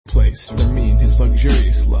place for me in his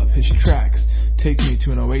luxurious love. His tracks take me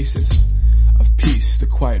to an oasis of peace, the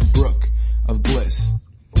quiet brook of bliss.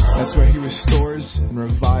 That's where he restores and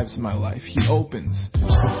revives my life. He opens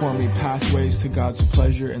before me pathways to God's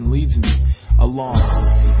pleasure and leads me along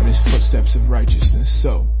in his footsteps of righteousness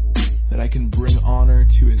so that I can bring honor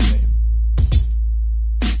to his name.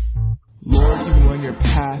 Lord, even when your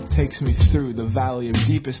path takes me through the valley of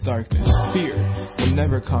deepest darkness, fear will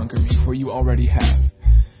never conquer me, for you already have.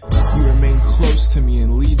 You remain close to me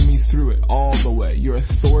and lead me through it all the way. Your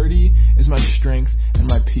authority is my strength and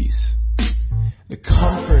my peace. The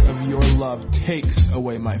comfort of your love takes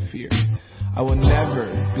away my fear. I will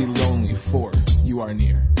never be lonely, for you are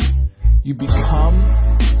near. You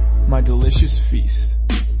become my delicious feast.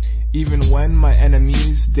 Even when my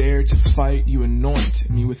enemies dare to fight, you anoint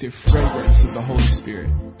me with your fragrance of the Holy Spirit.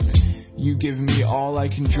 You give me all I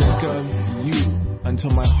can drink of you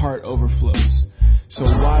until my heart overflows. So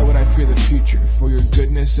why would I fear the future? For your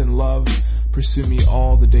goodness and love pursue me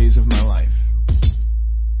all the days of my life.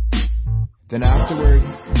 Then afterward,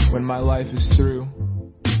 when my life is through,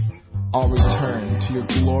 I'll return to your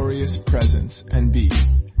glorious presence and be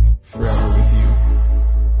forever with you.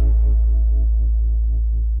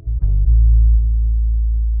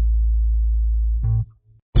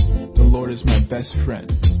 The Lord is my best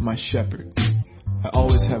friend, my shepherd. I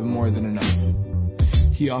always have more than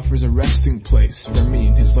enough. He offers a resting place for me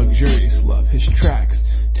in his luxurious love. His tracks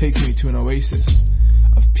take me to an oasis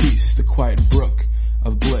of peace, the quiet brook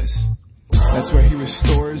of bliss. That's where he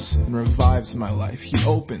restores and revives my life. He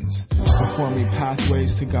opens before me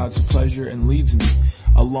pathways to God's pleasure and leads me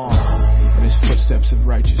along in his footsteps of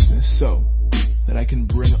righteousness so that I can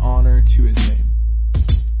bring honor to his name.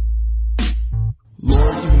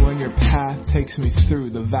 Lord, even when your path takes me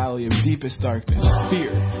through the valley of deepest darkness,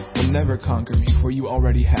 fear will never conquer me, for you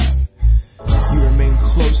already have. You remain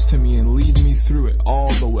close to me and lead me through it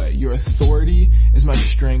all the way. Your authority is my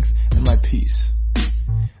strength and my peace.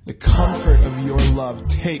 The comfort of your love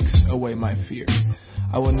takes away my fear.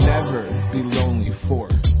 I will never be lonely, for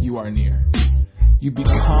you are near. You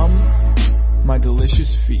become my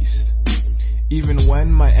delicious feast. Even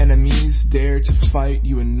when my enemies dare to fight,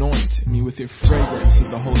 you anoint me with your fragrance of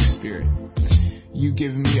the Holy Spirit. You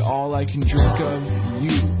give me all I can drink of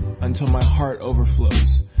you until my heart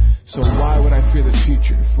overflows. So why would I fear the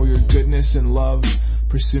future? For your goodness and love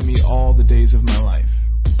pursue me all the days of my life.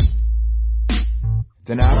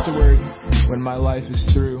 Then afterward, when my life is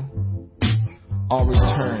through, I'll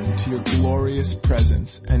return to your glorious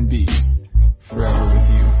presence and be forever with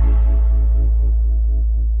you.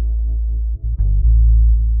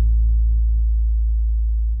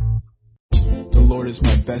 The Lord is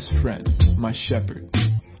my best friend, my shepherd.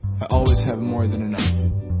 I always have more than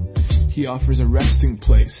enough. He offers a resting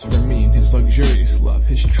place for me in his luxurious love.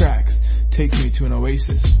 His tracks take me to an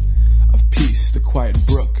oasis of peace, the quiet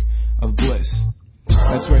brook of bliss.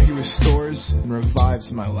 That's where he restores and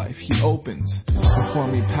revives my life. He opens before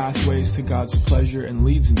me pathways to God's pleasure and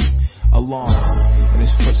leads me along in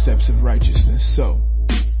his footsteps of righteousness so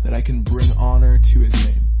that I can bring honor to his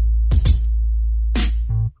name.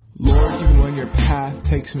 Lord, even when your path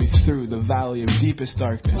takes me through the valley of deepest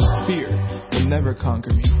darkness, fear will never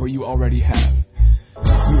conquer me, for you already have.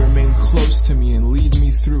 You remain close to me and lead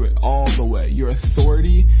me through it all the way. Your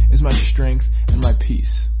authority is my strength and my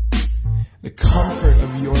peace. The comfort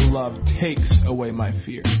of your love takes away my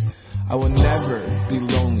fear. I will never be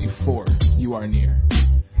lonely, for you are near.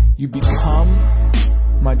 You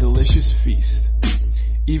become my delicious feast.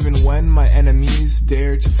 Even when my enemies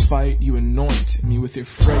dare to fight, you anoint me with your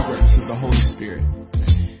fragrance of the Holy Spirit.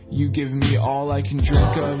 You give me all I can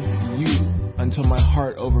drink of you until my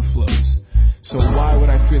heart overflows. So why would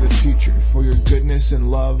I fear the future? For your goodness and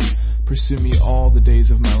love pursue me all the days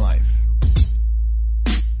of my life.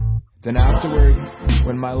 Then afterward,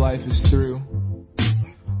 when my life is through,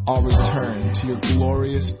 I'll return to your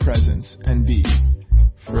glorious presence and be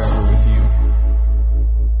forever with you.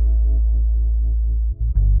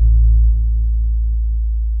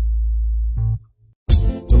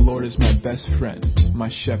 The Lord is my best friend, my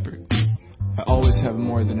shepherd. I always have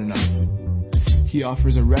more than enough. He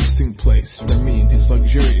offers a resting place for me in his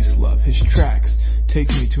luxurious love. His tracks take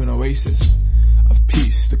me to an oasis of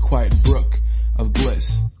peace, the quiet brook of bliss.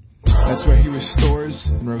 That's where he restores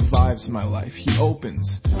and revives my life. He opens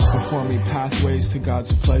before me pathways to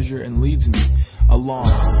God's pleasure and leads me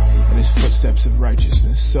along in his footsteps of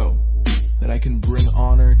righteousness so that I can bring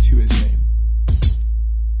honor to his name.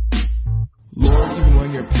 Lord, even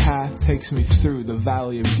when your path takes me through the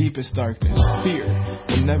valley of deepest darkness, fear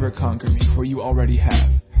will never conquer me, for you already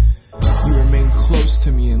have. You remain close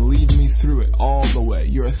to me and lead me through it all the way.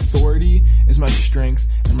 Your authority is my strength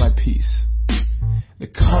and my peace. The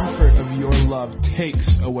comfort of your love takes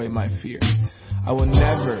away my fear. I will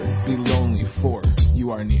never be lonely, for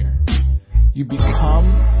you are near. You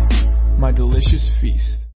become my delicious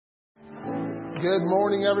feast. Good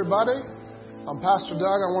morning, everybody. I'm Pastor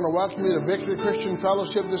Doug. I want to welcome you to Victory Christian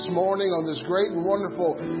Fellowship this morning on this great and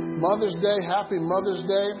wonderful Mother's Day. Happy Mother's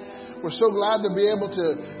Day. We're so glad to be able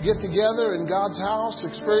to get together in God's house,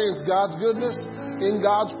 experience God's goodness, in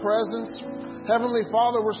God's presence. Heavenly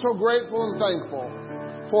Father, we're so grateful and thankful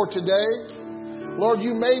for today. Lord,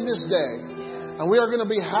 you made this day, and we are going to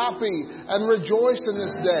be happy and rejoice in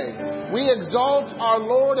this day. We exalt our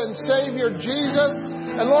Lord and Savior Jesus,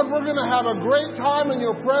 and Lord, we're going to have a great time in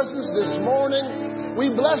your presence this morning. We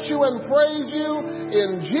bless you and praise you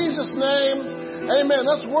in Jesus' name. Amen.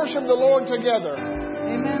 Let's worship the Lord together.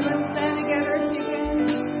 Amen. Let's stand together if you can.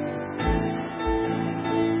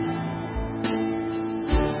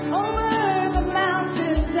 Over the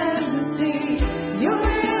mountains and the sea, your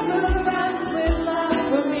river runs with love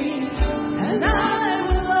for me, and I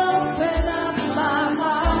will open up my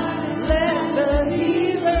heart and let the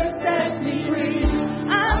healer set me free.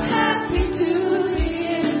 I'm happy to be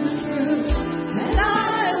in the truth, and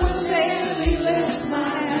I will daily lift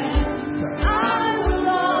my hands, for I will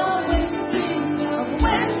always sing of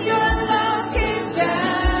when your love came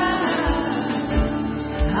down.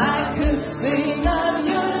 I could sing of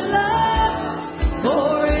your love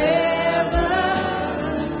forever.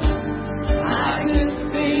 I could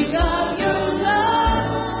sing of your love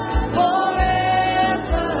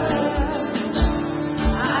forever.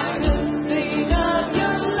 I could sing of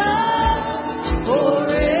your love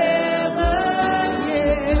forever.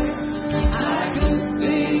 Yeah. I could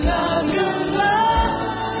sing of your love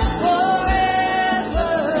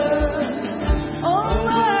forever.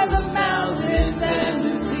 Over the mountains and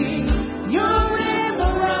the sea, your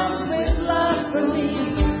river runs with love for me,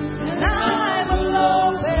 and I will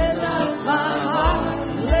open up my heart,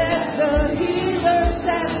 let the healer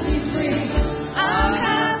set me free. I'm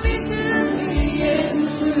happy to be in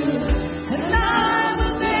the truth, and I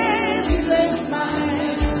will daily lift my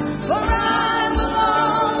hands, for I will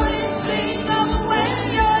always think of when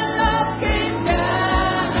your love came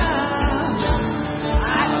down.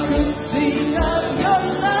 I could sing of your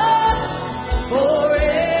love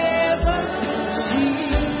forever,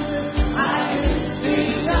 Jesus. I could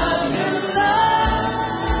sing of your love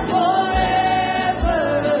forever.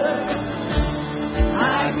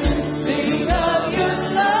 I could sing of your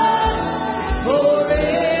love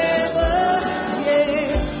forever,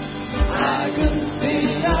 yeah. I could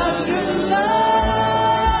sing of your love.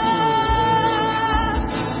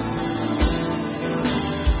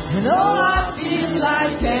 And oh, I feel I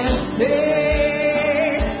can say,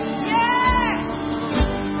 yeah,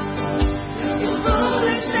 it's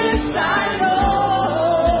foolishness, I know.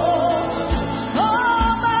 Oh,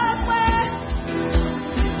 but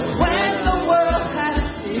when the world has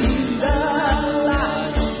seen the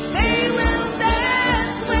light, they will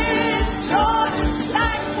dance with joy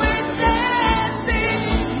like we're dancing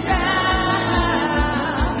now.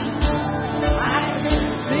 I can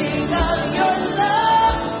sing of your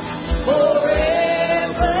love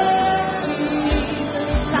forever, Jesus.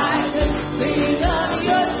 I can sing of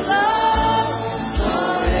your love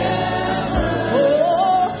forever.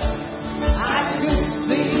 Oh, I can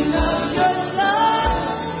sing of your love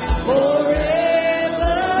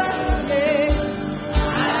forever. Yeah.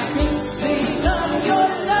 I can sing of your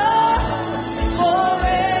love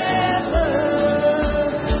forever.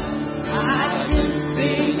 I can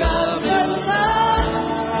sing of your love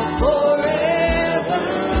forever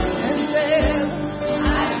and ever.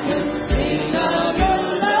 I can sing of your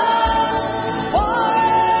love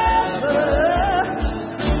forever.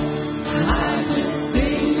 I can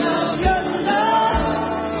sing of your love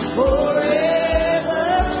forever.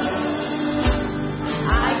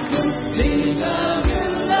 I can sing of your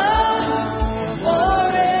love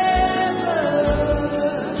forever.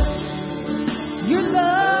 Your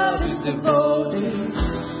love is devoted,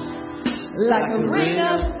 like a ring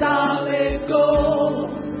of solid gold,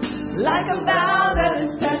 like a vow that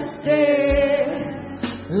is tested,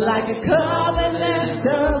 like a covenant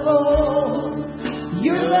of old.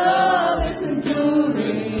 Your love is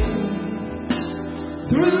enduring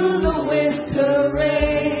through the winter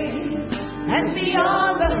rain and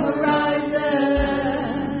beyond the horizon,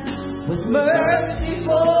 with mercy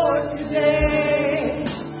for today.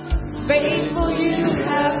 Faithful you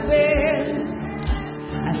have been,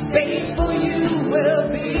 and faithful you will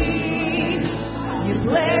be. You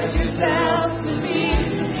pledged yourself to me,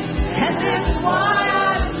 and that's why I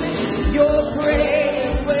sing. Your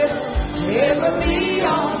praise will ever be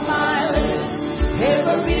on my lips.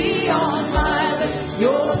 Ever be on my lips.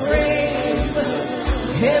 Your praise will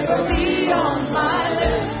ever be on my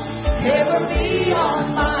lips. Ever be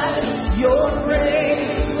on my lips. Your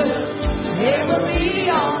praise will ever be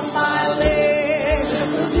on my lips.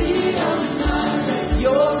 Ever be on my lips.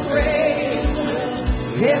 Your praise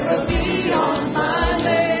will ever be on my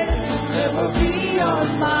lips. Ever be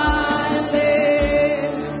on my lips.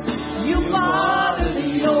 You father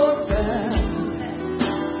the orphan.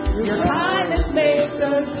 Your kindness makes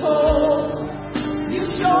us whole. You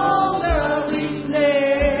shoulder our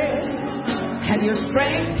weakness, and your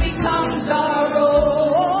strength becomes our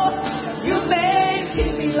own. You're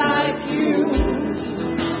making me like you,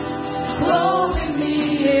 clothing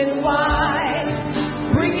me in white,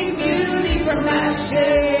 bringing beauty from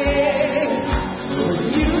ashes.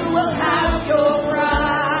 You will have your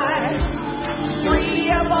bride,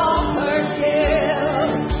 free of all her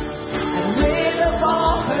guilt, and rid of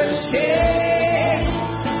all her shame,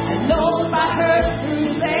 and known by her true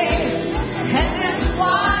name. And that's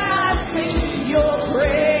why I sing your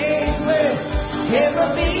praise will ever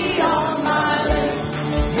be on my lips,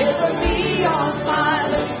 ever be on my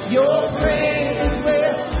lips. Your praise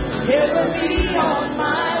will ever be on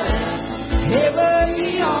my lips, ever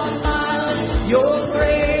be on my lips. Your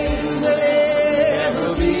praise will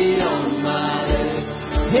ever be on my lips,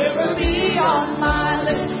 ever be on my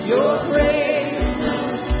lips. Your praise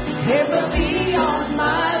will ever be on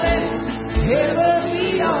my lips, ever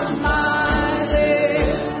be on my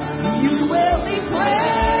lips. You will be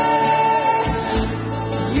praised.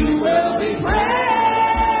 You will be praised.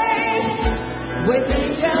 With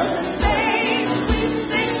angels and saints we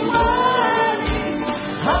sing worthy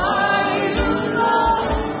are you, Lord.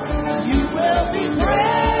 You will be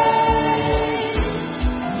praised.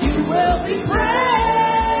 You will be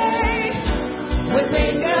praised. With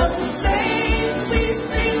angels and saints we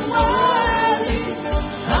sing worthy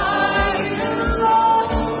are you, Lord.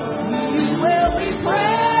 You will be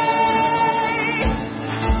praised.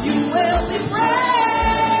 You will be praised.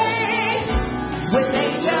 With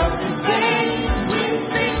angels and saints we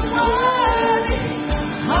sing worthy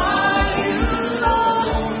are you, Lord.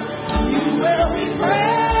 You will be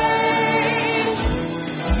praised.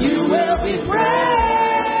 You will be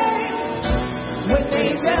praised. With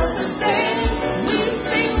angels and saints we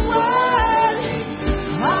sing worthy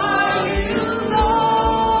are you,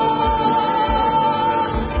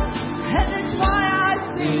 Lord. And that's why I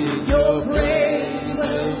sing your praise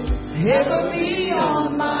will ever be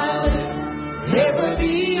on my lips, ever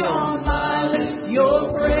be on my lips.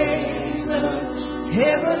 Your praise will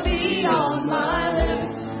ever be on my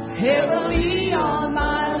lips, ever be on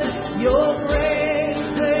my lips. Your praise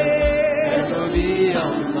will ever be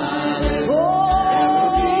on my lips, ever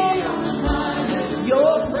be on my lips.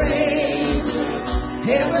 Your praise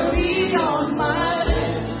will ever be on my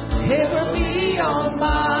lips, ever be on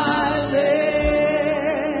my lips.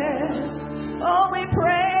 Oh, we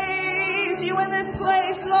praise you in this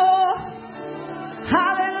place, Lord.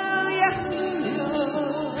 Hallelujah.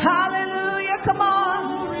 Hallelujah. Come on.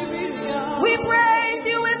 We praise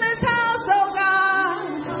you in this house, oh God.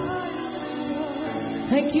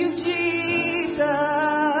 Thank you, Jesus.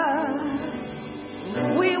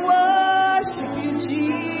 We worship you,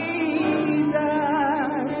 Jesus.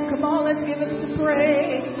 Come on, let's give it some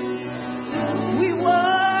praise. We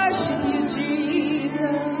worship you, Jesus.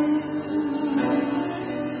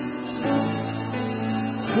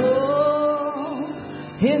 Oh,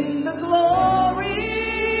 in the glory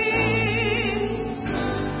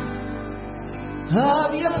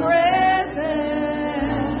of your presence,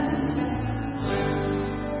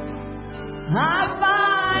 I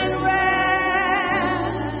find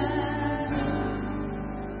rest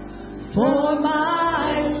for my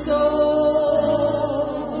soul.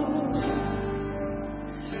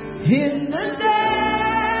 In the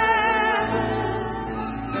depths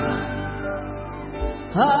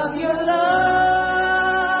of your love,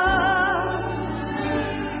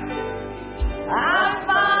 I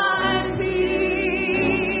find peace.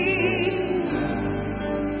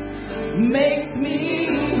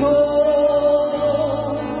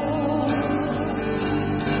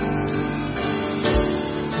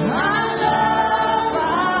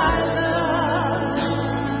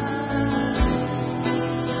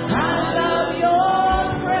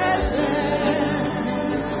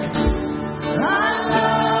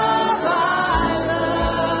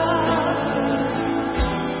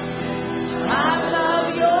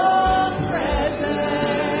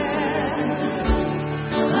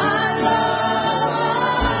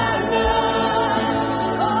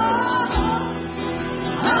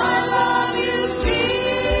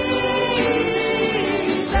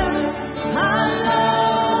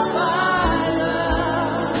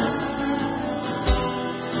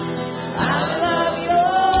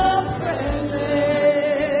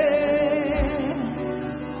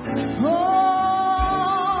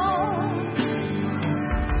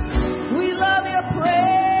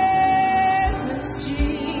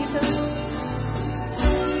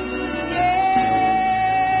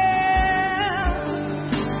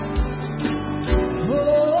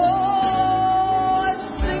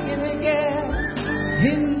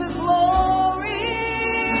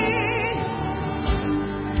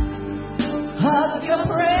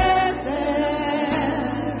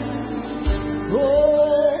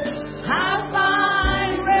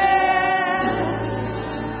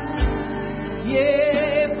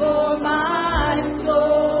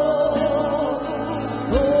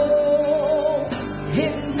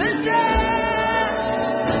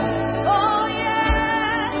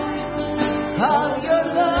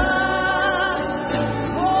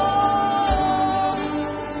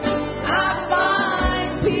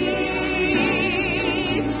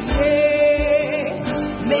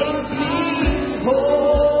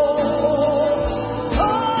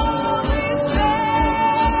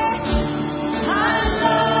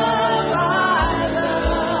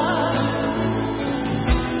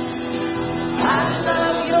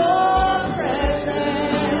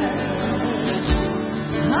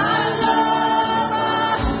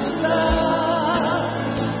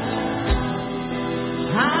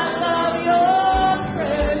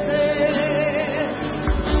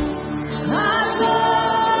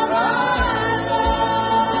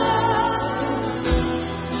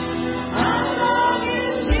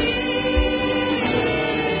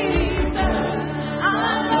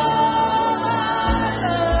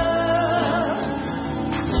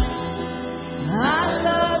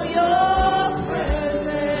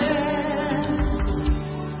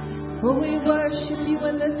 Oh, we worship you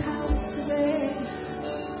in this house today.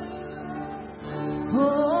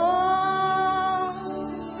 Oh,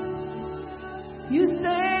 you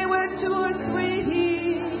say where 2 or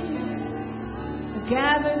 3 are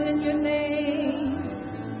gathered in your name.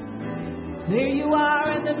 There you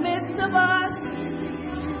are in the midst of us.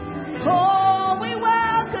 Oh, we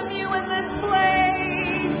welcome you in this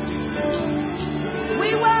place.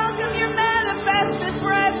 We welcome your manifested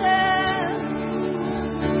presence.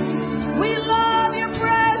 We love your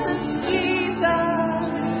presence, Jesus.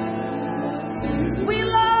 We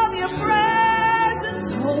love your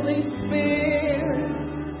presence, Holy Spirit.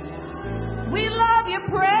 We love your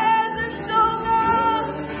presence, oh God.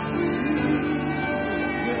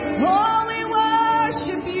 Oh, we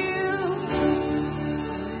worship you.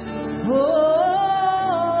 Oh,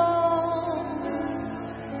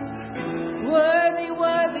 worthy,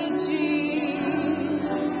 worthy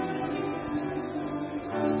Jesus.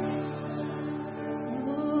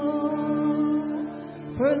 Oh,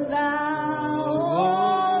 for thou,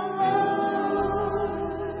 oh Lord,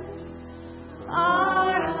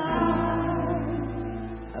 art high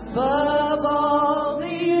above all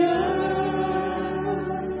the earth.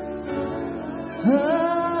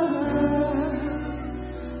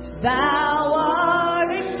 Thou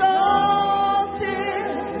art exalted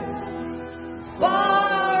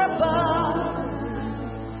far above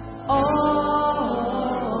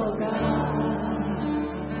all God.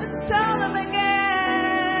 Let's tell them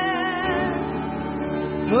again.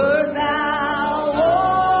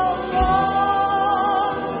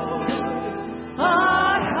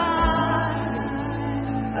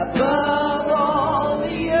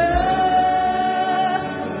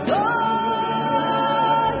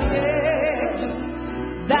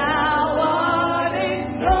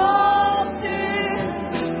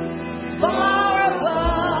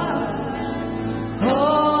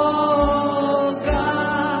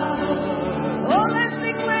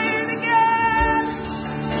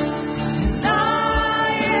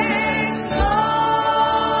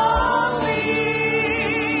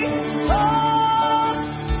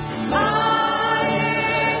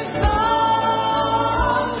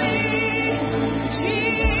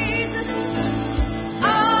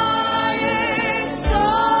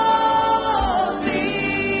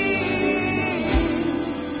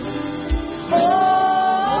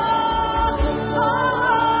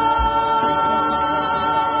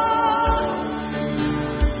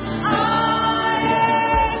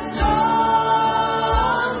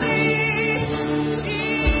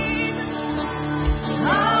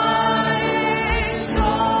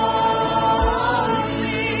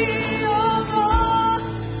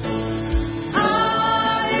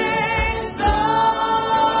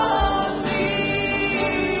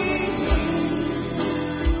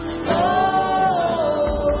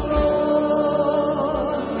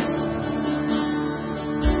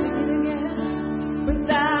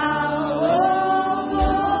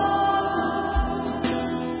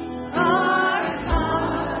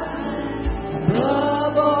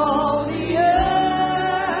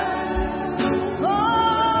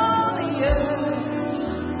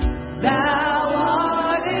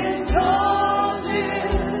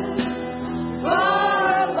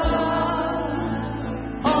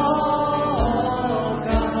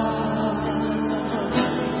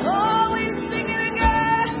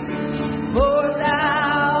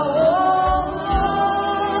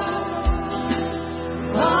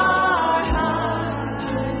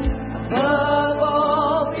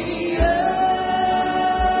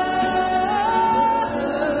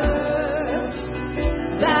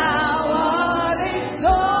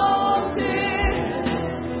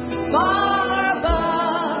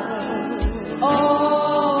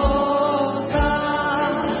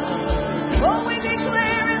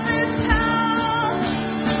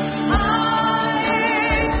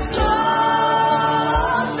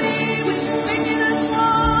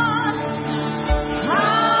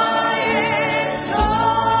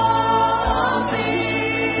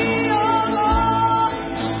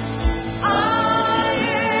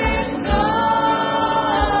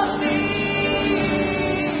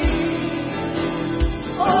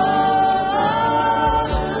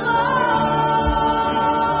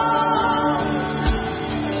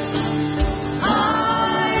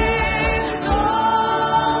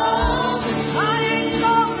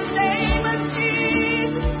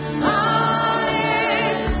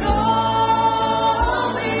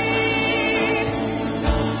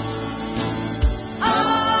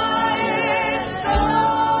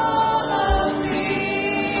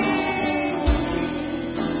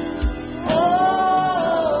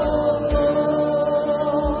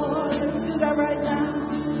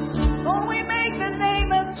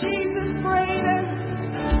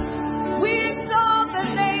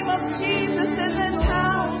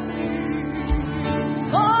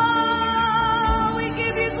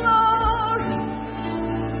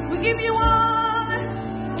 give you honor.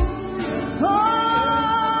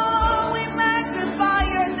 Oh, we magnify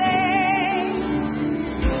your name.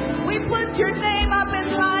 We put your name up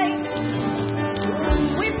in light.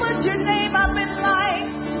 We put your name up in light.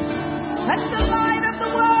 As the light of the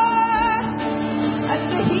world, as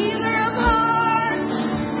the healer of hearts,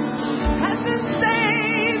 as the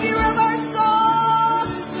savior of our soul.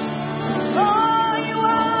 Oh, you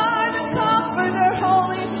are the comforter,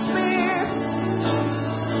 Holy Spirit.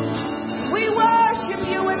 We worship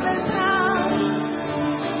you in this house.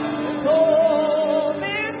 Oh,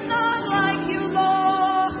 there's none like you,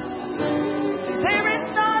 Lord. There is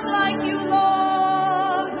none like you,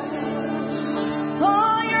 Lord.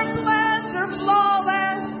 Oh, your plans are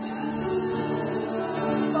flawless.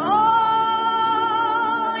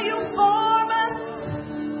 Oh, you form us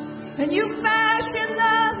and you fashion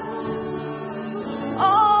us.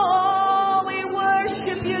 Oh, we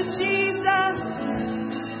worship you, Jesus.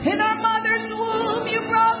 In our mother's womb, you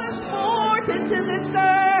brought us forth into this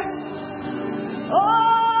earth.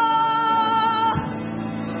 Oh,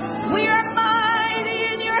 we are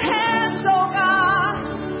mighty in your hands, oh God.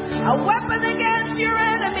 A weapon against your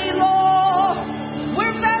enemy, Lord.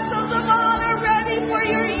 We're vessels of honor ready for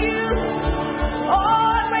your use.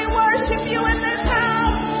 Oh, and we worship you in this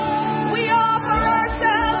house. We offer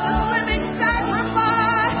ourselves as living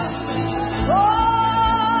sacrifice.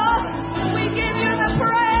 Oh, we give you the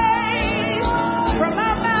praise from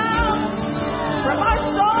our mouths, from our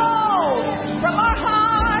soul, from our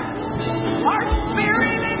hearts. Our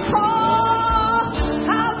spirit is called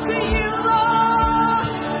out to you, Lord.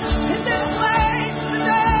 In this place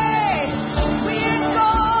today, we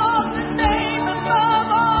exalt the name above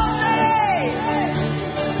all names.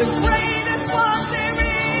 The greatest one there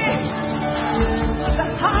is, the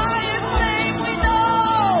highest name we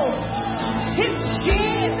know. It's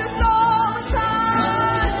Jesus all the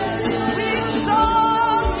time. We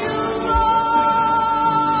exalt you,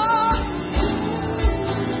 Lord.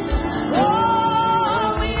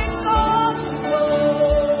 Oh, we exalt you,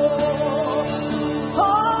 Lord.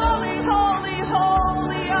 Holy, holy,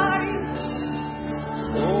 holy are you.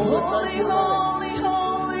 Holy, holy,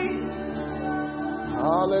 holy.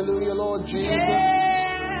 Hallelujah, Lord Jesus.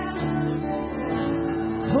 Yeah.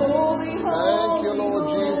 Holy, holy. Thank you, Lord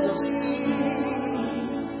Jesus.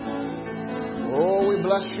 Oh, we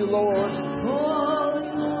bless you, Lord. Holy,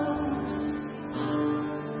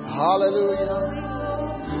 Hallelujah.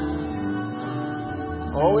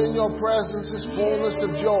 Oh, in your presence is fullness of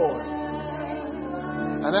joy.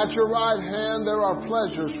 And at your right hand there are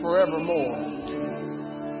pleasures forevermore.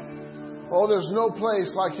 Oh, there's no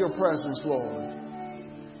place like your presence, Lord.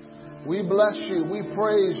 We bless you. We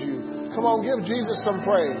praise you. Come on, give Jesus some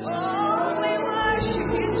praise. oh, we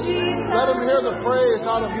worship you, Jesus. Let him hear the praise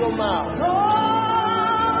out of your mouth.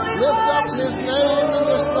 Oh, we Lift up worship his you. name in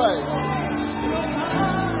this place.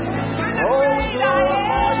 You're the Oh, we great I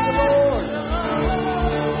glorify you, am. Lord.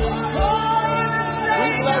 Oh, you're the We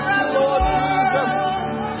Savior bless you, of the Lord Jesus. world.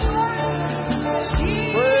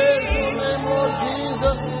 Praise your name, Lord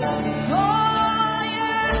Jesus. Oh,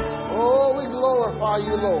 yeah. Oh, we glorify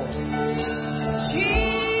you, Lord.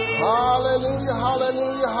 Jesus. Hallelujah,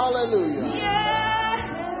 hallelujah, hallelujah. Yeah.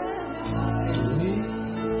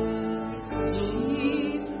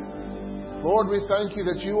 Jesus. Lord, we thank you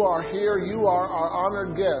that you are here. You are our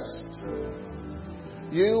honored guest.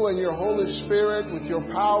 You and your Holy Spirit with your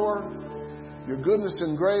power, your goodness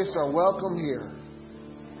and grace are welcome here.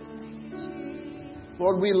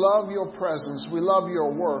 Lord, we love your presence. We love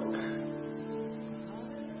your work.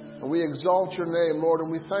 And we exalt your name, Lord,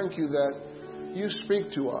 and we thank you that you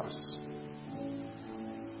speak to us.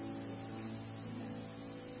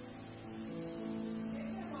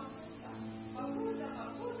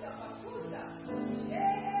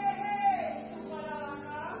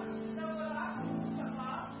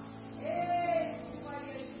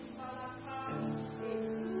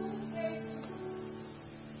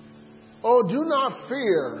 Oh, do not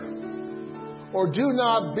fear or do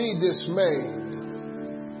not be dismayed.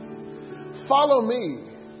 Follow me,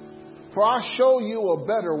 for I show you a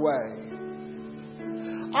better way.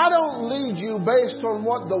 I don't lead you based on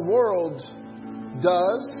what the world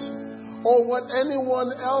does or what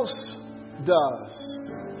anyone else does.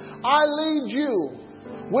 I lead you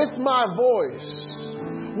with my voice,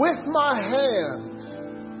 with my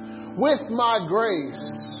hand, with my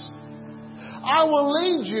grace. I will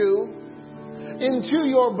lead you into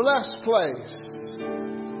your blessed place.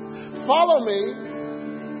 Follow me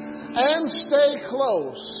and stay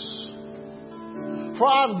close, for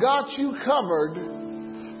I've got you covered,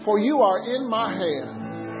 for you are in my hand.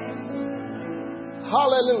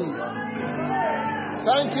 Hallelujah.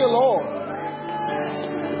 Thank you, Lord.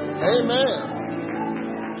 Amen.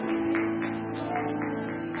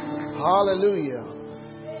 Hallelujah.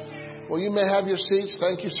 Well, you may have your seats.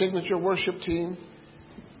 Thank you, Signature Worship Team.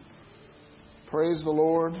 Praise the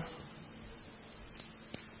Lord.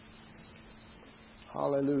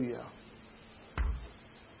 Hallelujah.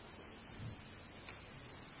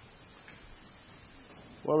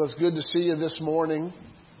 Well, it's good to see you this morning.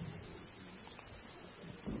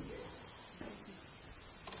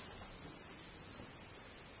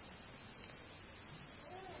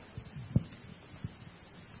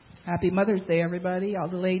 Happy Mother's Day, everybody. All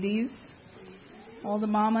the ladies, all the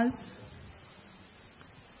mamas.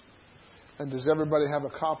 And does everybody have a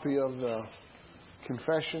copy of the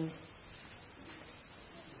confession?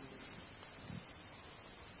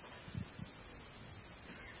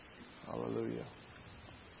 Hallelujah.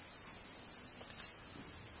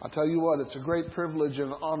 I'll tell you what, it's a great privilege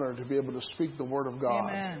and honor to be able to speak the Word of God.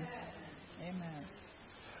 Amen. Amen.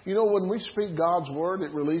 You know, when we speak God's Word,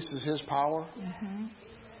 it releases His power. Mm-hmm.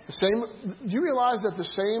 Do you realize that the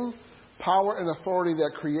same power and authority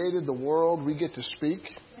that created the world, we get to speak?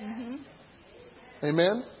 Mm-hmm.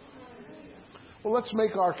 Amen? Well, let's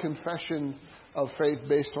make our confession of faith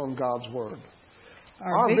based on God's Word.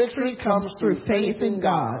 Our victory comes through faith in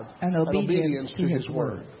God and obedience to His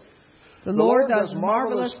Word. The Lord does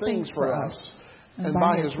marvelous things for us, and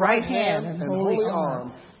by His right hand and holy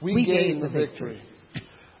arm, we gain the victory.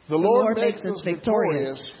 The Lord makes us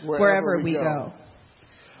victorious wherever we go.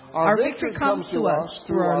 Our victory comes to us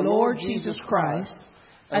through our Lord Jesus Christ,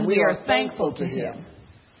 and we are thankful to Him.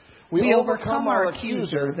 We overcome our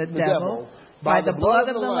accuser, the devil, by the blood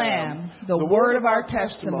of the Lamb, the word of our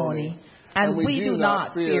testimony, and we do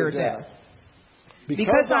not fear death.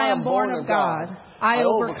 Because I am born of God, I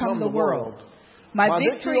overcome the world. My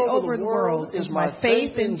victory over the world is my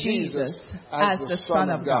faith in Jesus as the Son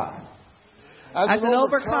of God. As an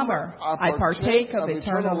overcomer, I partake of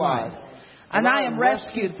eternal life, and I am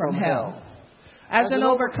rescued from hell. As an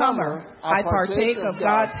overcomer, I partake of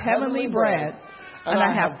God's heavenly bread, and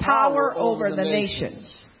I have power over the nations.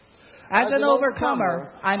 As an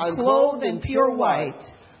overcomer, I'm clothed in pure white,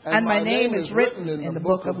 and my name is written in the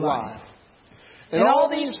book of life. In all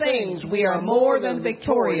these things, we are more than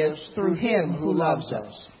victorious through Him who loves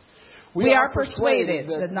us. We are persuaded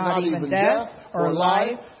that not even death or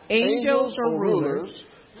life, angels or rulers,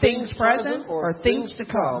 things present or things to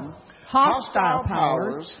come, hostile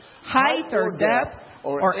powers, height or depth,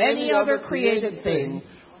 or any other created thing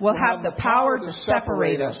will have the power to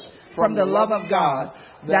separate us from the love of God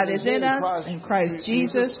that is in us in Christ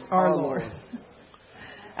Jesus our Lord.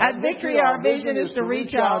 At Victory, our vision is to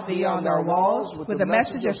reach out beyond our walls with a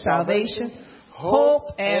message of salvation,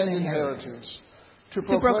 hope, and inheritance. To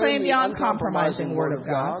proclaim the uncompromising Word of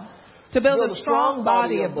God, to build a strong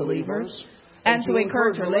body of believers, and to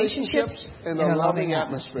encourage relationships in a loving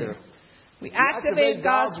atmosphere. We activate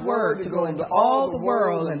God's Word to go into all the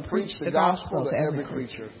world and preach the gospel to every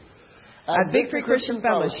creature. At Victory Christian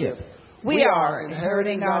Fellowship, we are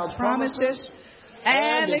inheriting God's promises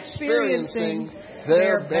and experiencing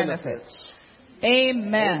their benefits.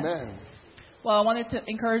 Amen. Amen. Well, I wanted to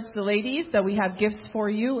encourage the ladies that we have gifts for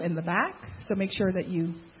you in the back. So make sure that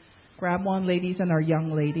you grab one, ladies and our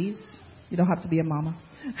young ladies. You don't have to be a mama.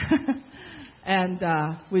 And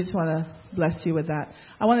we just want to bless you with that.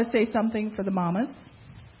 I want to say something for the mamas.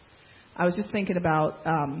 I was just thinking about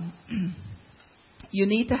you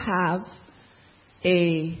need to have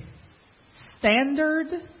a standard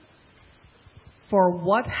for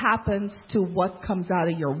what happens to what comes out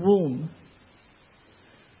of your womb.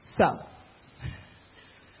 So,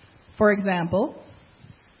 for example,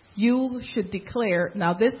 you should declare,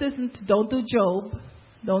 now this isn't, don't do Job.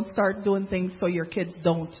 Don't start doing things so your kids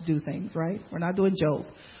don't do things, right? We're not doing Job.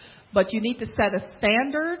 But you need to set a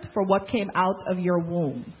standard for what came out of your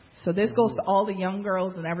womb. So this goes to all the young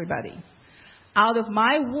girls and everybody. Out of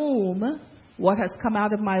my womb, what has come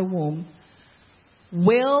out of my womb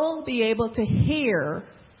will be able to hear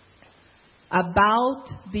about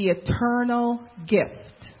the eternal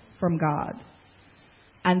gift from God.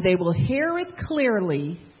 And they will hear it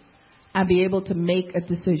clearly and be able to make a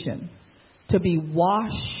decision to be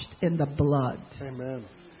washed in the blood. Amen.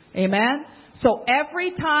 Amen? So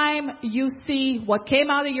every time you see what came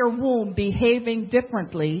out of your womb behaving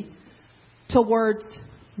differently towards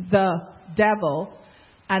the devil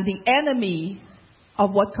and the enemy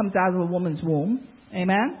of what comes out of a woman's womb,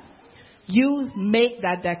 amen, you make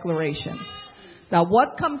that declaration. Now,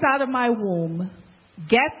 what comes out of my womb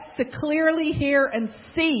gets to clearly hear and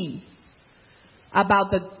see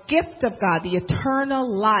about the gift of God, the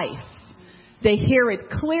eternal life. They hear it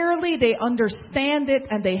clearly, they understand it,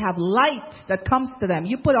 and they have light that comes to them.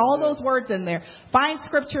 You put all those words in there. Find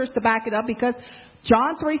scriptures to back it up, because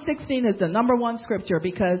John 3:16 is the number one scripture,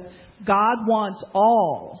 because God wants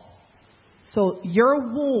all. So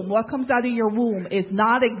your womb, what comes out of your womb, is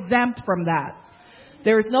not exempt from that.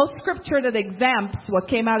 There is no scripture that exempts what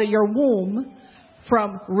came out of your womb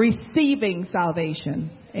from receiving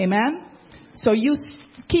salvation. Amen? So you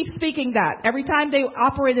keep speaking that. Every time they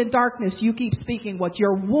operate in darkness, you keep speaking what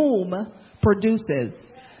your womb produces.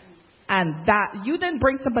 And that, you didn't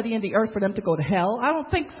bring somebody in the earth for them to go to hell. I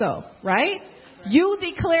don't think so, right? You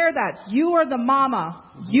declare that. You are the mama.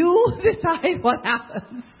 You decide what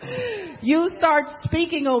happens. You start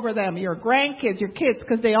speaking over them, your grandkids, your kids,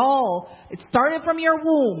 because it started from your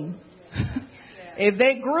womb. If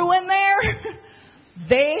they grew in there,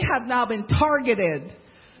 they have now been targeted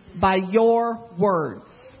by your words.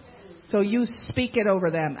 So you speak it over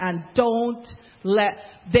them, and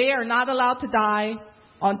they are not allowed to die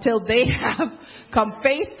until they have come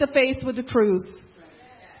face to face with the truth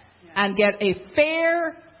and get a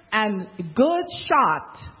fair and good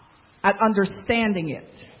shot at understanding it.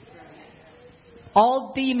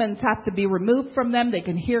 All demons have to be removed from them. They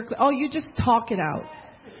can hear, you just talk it out.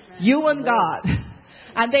 You and God.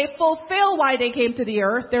 And they fulfill why they came to the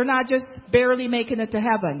earth. They're not just barely making it to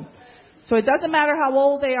heaven. So it doesn't matter how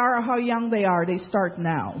old they are or how young they are. They start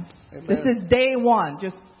now. Amen. This is day one.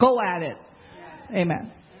 Just go at it.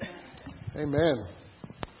 Amen. Amen.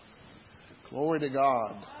 Glory to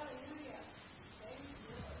God.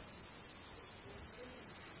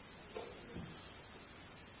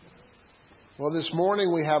 Well, this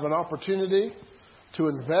morning we have an opportunity to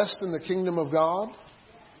invest in the kingdom of God.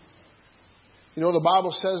 You know, the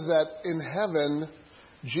Bible says that in heaven,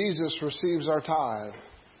 Jesus receives our tithe.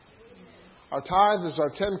 Our tithe is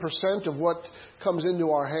our 10% of what comes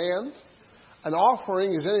into our hand. An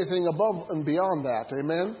offering is anything above and beyond that.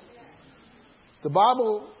 Amen? The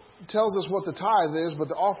Bible tells us what the tithe is, but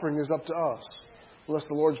the offering is up to us, unless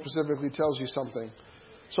the Lord specifically tells you something.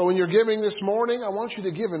 So when you're giving this morning, I want you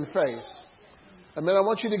to give in faith. Amen. I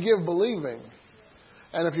want you to give believing.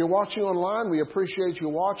 And if you're watching online, we appreciate you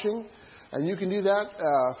watching. And you can do that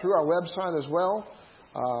through our website as well,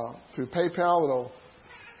 through PayPal.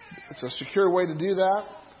 It's a secure way to do that.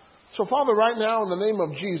 So, Father, right now, in the name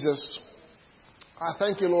of Jesus, I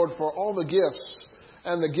thank you, Lord, for all the gifts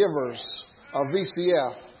and the givers of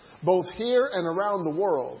VCF, both here and around the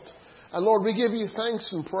world. And, Lord, we give you thanks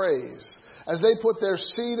and praise. As they put their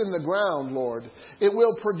seed in the ground, Lord, it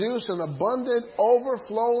will produce an abundant,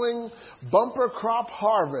 overflowing, bumper crop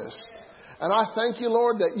harvest. And I thank you,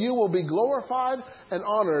 Lord, that you will be glorified and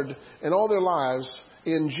honored in all their lives.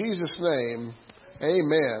 In Jesus' name,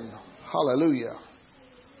 amen. Hallelujah.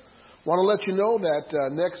 Want to let you know that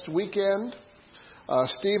next weekend,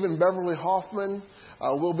 Steve and Beverly Hoffman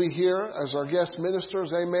will be here as our guest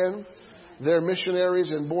ministers. Amen. They're missionaries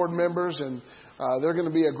and board members, and they're going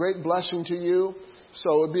to be a great blessing to you.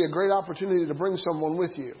 So it'd be a great opportunity to bring someone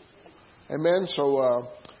with you. Amen. So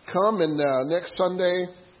come, and next Sunday,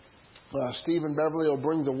 Steve and Beverly will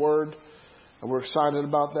bring the word, and we're excited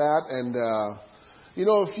about that. And,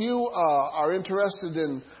 if you are interested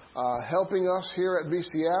in helping us here at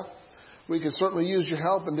VCF, we can certainly use your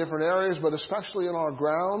help in different areas, but especially in our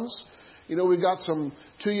grounds. We've got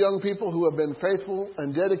two young people who have been faithful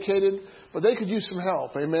and dedicated, but they could use some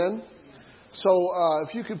help. Amen. So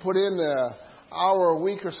if you could put in an hour a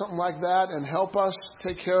week or something like that and help us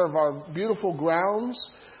take care of our beautiful grounds,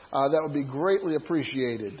 that would be greatly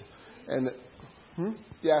appreciated. And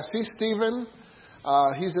see Stephen.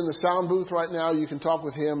 He's in the sound booth right now. You can talk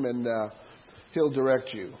with him, and he'll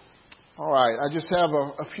direct you. All right. I just have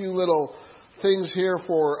a few little things here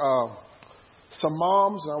for some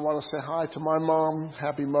moms. And I want to say hi to my mom.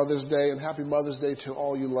 Happy Mother's Day, and happy Mother's Day to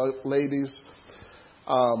all you ladies.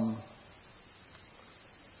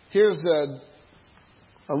 Here's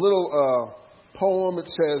a little poem. It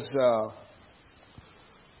says,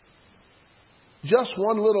 just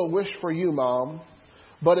one little wish for you, Mom,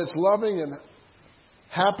 but it's loving and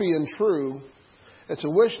happy and true. It's a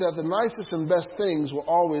wish that the nicest and best things will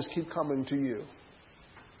always keep coming to you.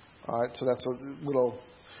 All right, so that's a little.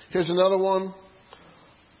 Here's another one.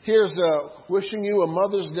 Here's wishing you a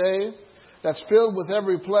Mother's Day that's filled with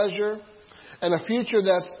every pleasure and a future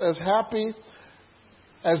that's as happy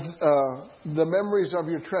as the memories of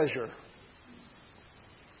your treasure.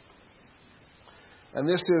 And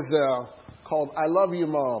this is called I Love You,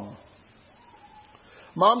 Mom.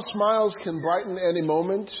 Mom's smiles can brighten any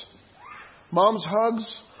moment. Mom's hugs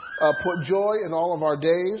put joy in all of our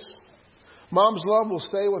days. Mom's love will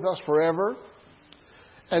stay with us forever.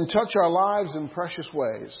 and touch our lives in precious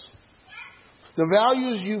ways. The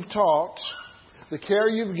values you've taught, the care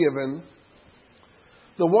you've given,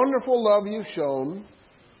 the wonderful love you've shown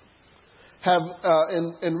have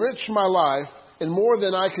enriched my life in more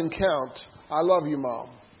than I can count. I love you, Mom.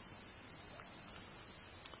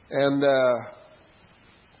 And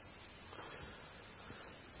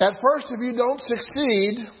at first, if you don't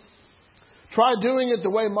succeed, try doing it the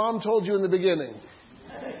way Mom told you in the beginning.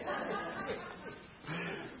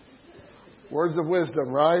 Words of wisdom,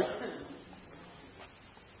 right?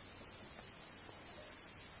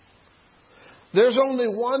 There's only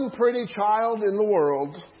one pretty child in the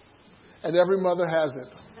world, and every mother has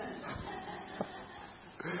it.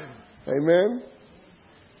 Amen?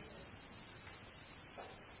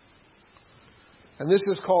 And this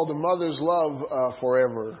is called a mother's love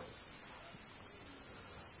forever.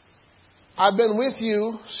 I've been with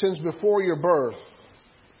you since before your birth.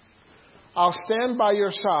 I'll stand by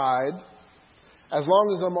your side as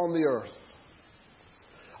long as I'm on the earth.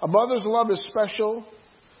 A mother's love is special,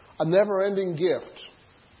 a never-ending gift.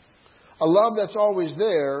 A love that's always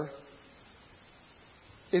there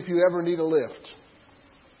if you ever need a lift.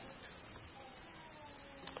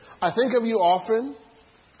 I think of you often,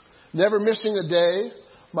 never missing a day.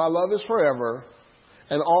 My love is forever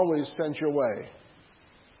and always sent your way.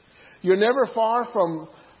 You're never far from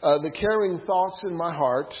the caring thoughts in my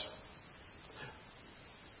heart.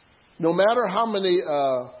 No matter how many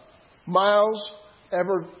miles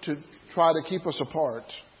ever to try to keep us apart.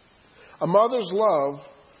 A mother's love,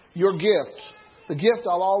 your gift, the gift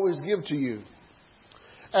I'll always give to you.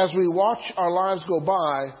 As we watch our lives go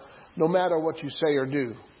by, no matter what you say or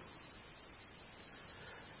do.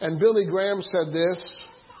 And Billy Graham said this,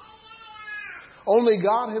 only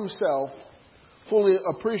God himself fully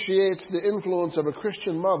appreciates the influence of a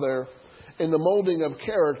Christian mother in the molding of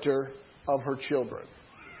character of her children.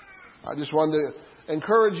 I just wanted to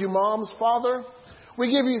encourage you, moms. Father, we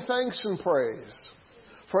give you thanks and praise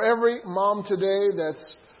for every mom today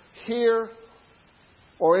that's here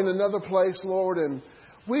or in another place, Lord, and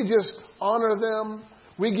we just honor them.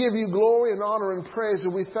 We give you glory and honor and praise,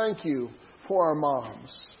 and we thank you for our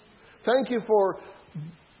moms. Thank you for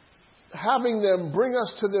having them bring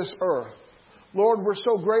us to this earth. Lord, we're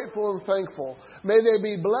so grateful and thankful. May they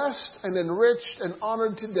be blessed and enriched and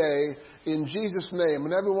honored today in Jesus' name.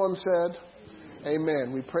 And everyone said,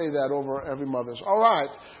 amen. We pray that over every mother's. All right.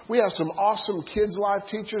 We have some awesome Kids Life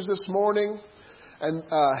teachers this morning and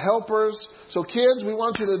helpers. So kids, we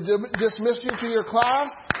want you to dismiss you to your class.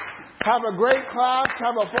 Have a great class.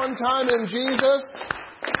 Have a fun time in Jesus.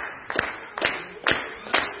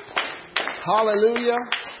 Hallelujah.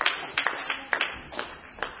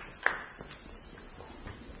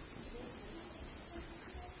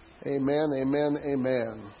 Amen, amen,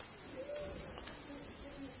 amen.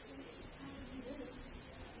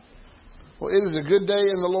 Well, it is a good day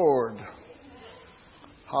in the Lord.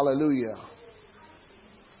 Hallelujah.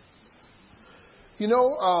 You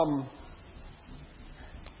know,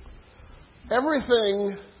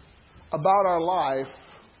 everything about our life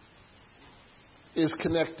is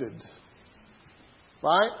connected.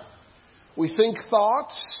 Right? We think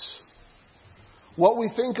thoughts. What we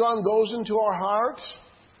think on goes into our heart.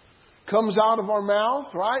 Comes out of our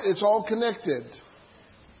mouth, right? It's all connected.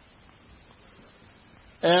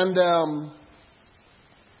 And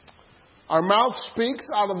our mouth speaks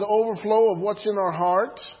out of the overflow of what's in our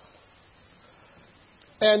heart.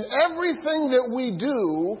 And everything that we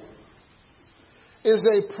do is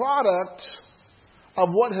a product of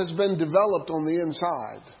what has been developed on the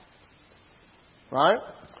inside. Right?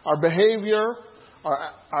 Our behavior,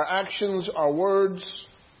 our actions, our words.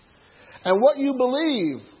 And what you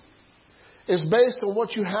believe is based on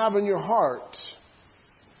what you have in your heart.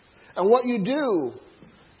 And what you do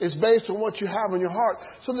is based on what you have in your heart.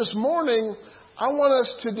 So this morning, I want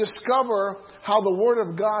us to discover how the Word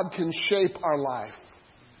of God can shape our life.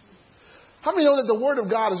 How many know that the Word of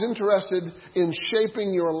God is interested in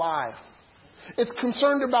shaping your life? It's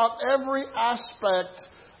concerned about every aspect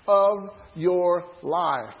of your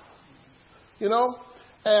life. You know?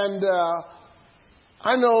 And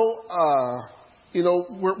I know...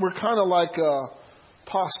 we're kind of like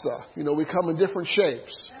pasta. You know, we come in different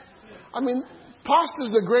shapes. I mean, pasta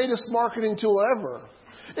is the greatest marketing tool ever.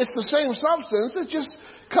 It's the same substance. It just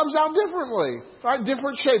comes out differently. Right?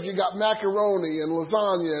 Different shapes. You got macaroni and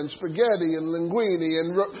lasagna and spaghetti and linguine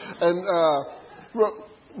and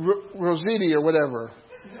rositi or whatever.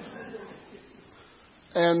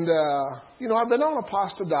 And, I've been on a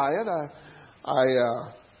pasta diet.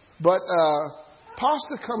 But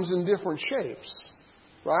pasta comes in different shapes,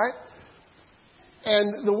 right?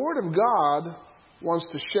 And the Word of God wants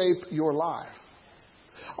to shape your life.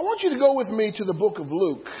 I want you to go with me to the book of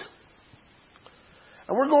Luke.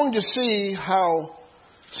 And we're going to see how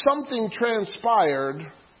something transpired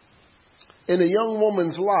in a young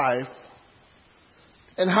woman's life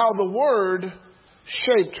and how the Word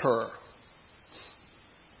shaped her.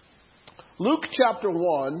 Luke chapter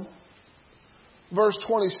 1, verse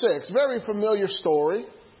 26. Very familiar story.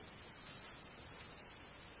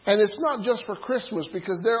 And it's not just for Christmas,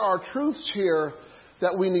 because there are truths here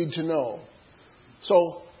that we need to know.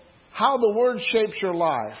 So, how the Word shapes your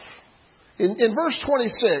life. In verse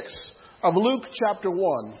 26 of Luke chapter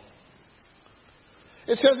 1,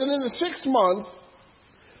 it says, "And in the 6th month,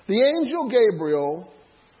 the angel Gabriel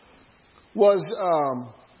was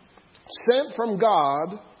sent from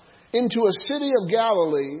God into a city of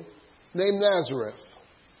Galilee named Nazareth,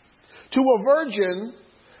 to a virgin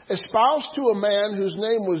espoused to a man whose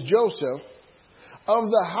name was Joseph, of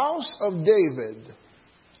the house of David.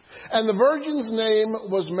 And the virgin's name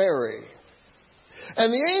was Mary.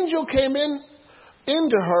 And the angel came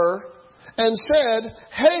into her and said,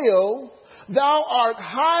 'Hail, thou art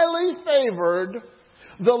highly favored.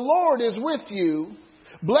 The Lord is with you.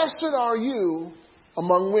 Blessed are you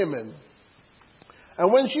among women.'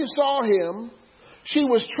 And when she saw him, she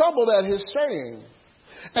was troubled at his saying,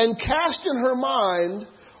 and cast in her mind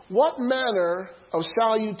what manner of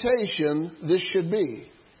salutation this should be.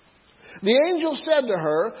 The angel said to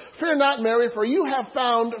her, 'Fear not, Mary, for you have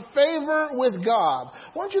found favor with God.'"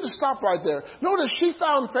 I want you to stop right there. Notice she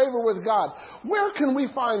found favor with God. Where can we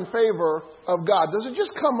find favor of God? Does it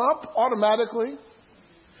just come up automatically?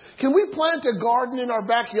 Can we plant a garden in our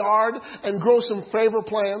backyard and grow some favor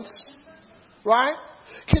plants? Right?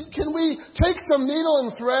 Can we take some needle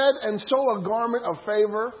and thread and sew a garment of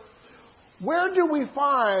favor? Where do we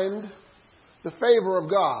find the favor of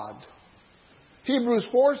God? Hebrews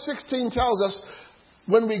 4:16 tells us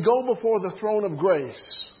when we go before the throne of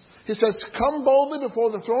grace. He says, "Come boldly before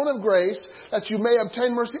the throne of grace that you may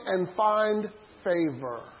obtain mercy and find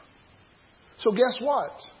favor." So guess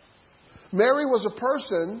what? Mary was a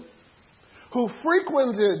person who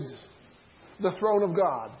frequented the throne of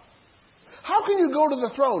God. How can you go to the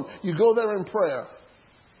throne? You go there in prayer.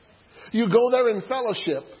 You go there in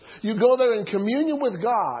fellowship. You go there in communion with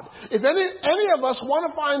God. If any of us want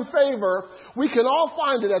to find favor, we can all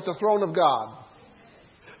find it at the throne of God.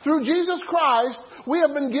 Through Jesus Christ, we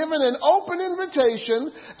have been given an open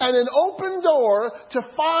invitation and an open door to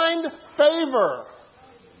find favor.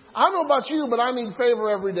 I don't know about you, but I need favor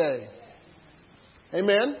every day.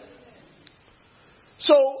 Amen?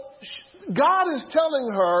 So, God is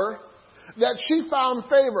telling her that she found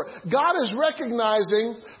favor. God is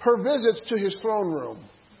recognizing her visits to His throne room.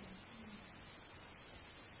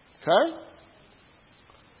 Okay?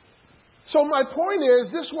 So my point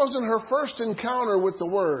is, this wasn't her first encounter with the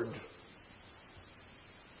Word.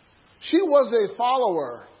 She was a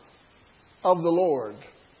follower of the Lord.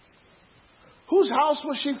 Whose house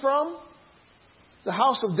was she from? The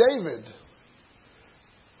house of David.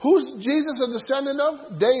 Who's Jesus a descendant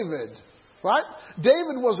of? David. Right?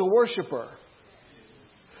 David was a worshiper.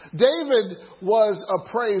 David was a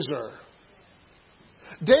praiser.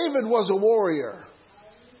 David was a warrior.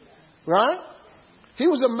 Right? He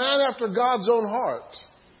was a man after God's own heart.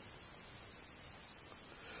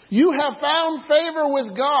 You have found favor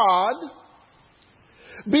with God.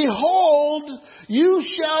 Behold, you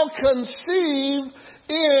shall conceive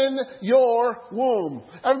in your womb.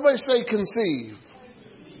 Everybody say conceive.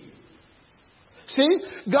 See,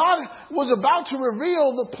 God was about to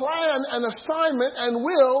reveal the plan and assignment and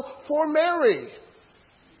will for Mary.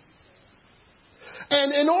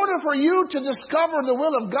 And in order for you to discover the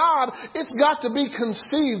will of God, it's got to be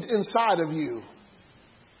conceived inside of you.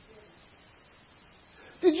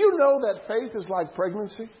 Did you know that faith is like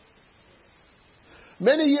pregnancy?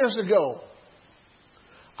 Many years ago,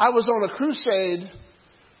 I was on a crusade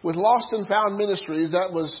with Lost and Found Ministries.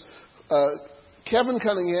 That was Kevin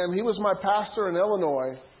Cunningham. He was my pastor in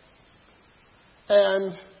Illinois.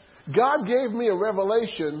 And God gave me a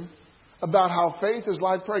revelation about how faith is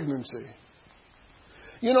like pregnancy.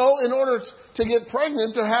 You know, in order to get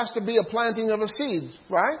pregnant, there has to be a planting of a seed,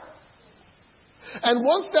 right? And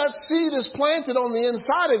once that seed is planted on the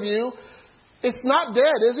inside of you, it's not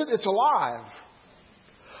dead, is it? It's alive.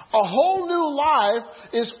 A whole new life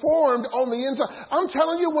is formed on the inside. I'm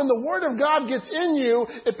telling you, when the Word of God gets in you,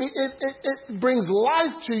 it brings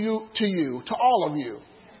life to you, to all of you.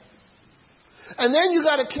 And then you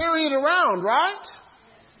got to carry it around, right?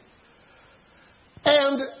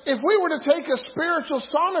 And if we were to take a spiritual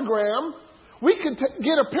sonogram, we could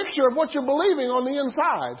get a picture of what you're believing on the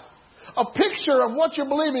inside. A picture of what you're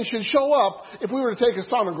believing should show up if we were to take a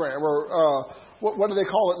sonogram or what do they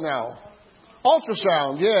call it now?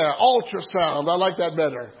 Ultrasound. Yeah, ultrasound. I like that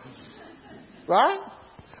better. Right?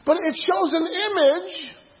 But it shows an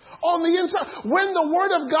image on the inside. When the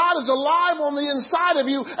Word of God is alive on the inside of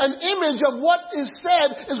you, an image of what is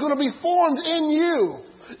said is going to be formed in you.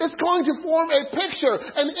 It's going to form a picture,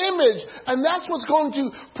 an image, and that's what's going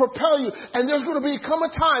to propel you. And there's going to become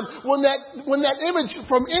a time when that image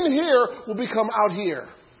from in here will become out here.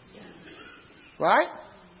 Right?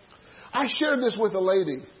 I shared this with a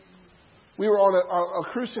lady. We were on a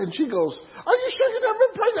cruise, and she goes, "Are you sure you've never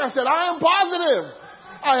been pregnant?" I said, "I am positive.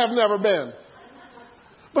 I have never been."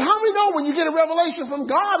 But how many know when you get a revelation from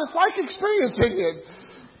God, it's like experiencing it?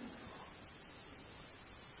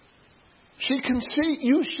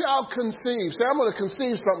 You shall conceive. Say, I'm going to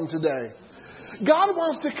conceive something today. God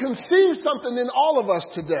wants to conceive something in all of us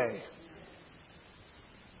today.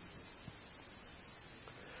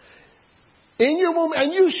 In your womb,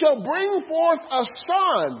 and you shall bring forth a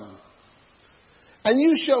son, and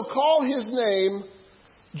you shall call his name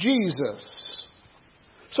Jesus.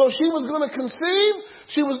 So she was going to conceive.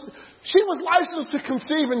 She was licensed to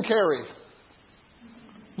conceive and carry.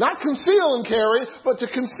 Not conceal and carry, but to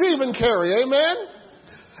conceive and carry. Amen?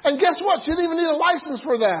 And guess what? She didn't even need a license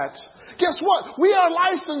for that. Guess what? We are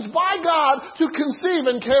licensed by God to conceive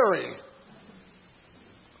and carry.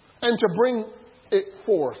 And to bring it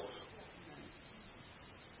forth.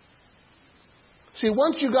 See,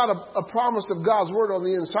 once you got a promise of God's Word on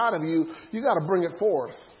the inside of you, you got to bring it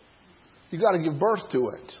forth. You got to give birth to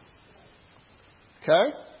it.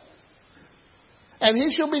 Okay? And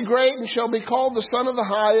he shall be great and shall be called the Son of the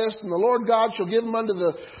Highest, and the Lord God shall give unto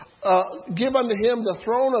him the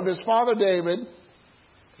throne of his father David.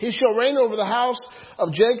 He shall reign over the house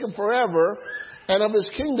of Jacob forever, and of his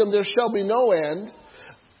kingdom there shall be no end.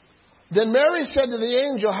 Then Mary said to the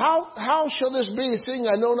angel, How shall this be, seeing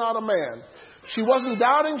I know not a man? She wasn't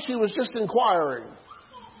doubting, she was just inquiring.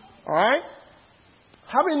 All right?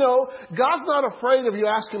 How many know God's not afraid of you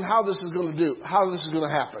asking how this is going to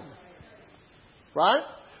happen? Right?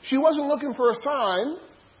 She wasn't looking for a sign.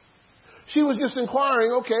 She was just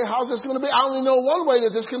inquiring, okay, how's this going to be? I only know one way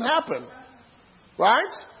that this can happen.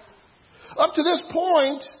 Right? Up to this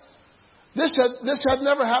point, this had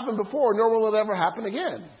never happened before, nor will it ever happen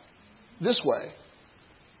again. This way.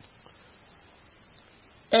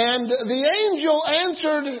 And the angel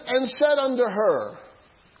answered and said unto her,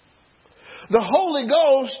 The Holy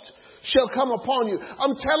Ghost shall come upon you.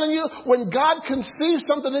 I'm telling you, when God conceives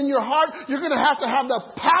something in your heart, you're going to have the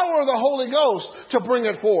power of the Holy Ghost to bring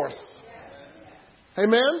it forth.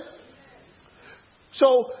 Amen?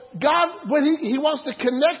 So God, when He wants to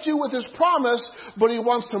connect you with His promise, but He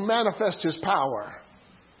wants to manifest His power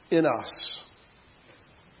in us.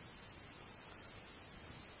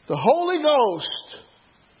 The Holy Ghost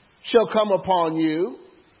shall come upon you,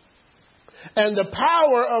 and the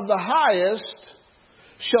power of the Highest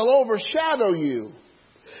shall overshadow you.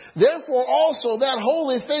 Therefore also that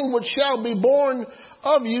holy thing which shall be born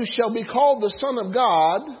of you shall be called the Son of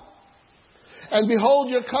God. And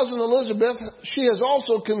behold, your cousin Elizabeth, she has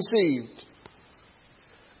also conceived,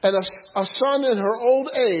 and a son in her old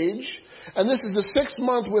age, and this is the 6th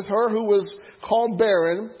month with her who was called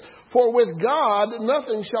barren. For with God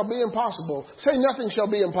nothing shall be impossible. Say, nothing shall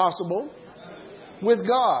be impossible with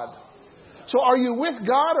God. So are you with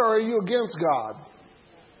God or are you against God?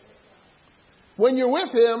 When you're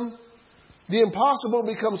with Him, the impossible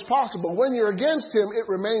becomes possible. When you're against Him, it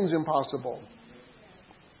remains impossible.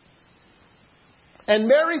 And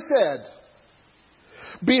Mary said,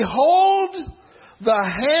 Behold,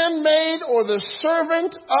 the handmaid or the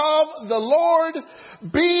servant of the Lord,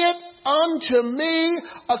 be it unto me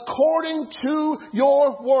according to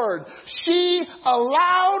your word. She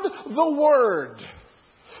allowed the word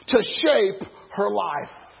to shape her life.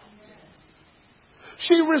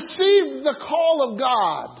 She received the call of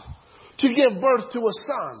God to give birth to a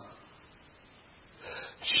son.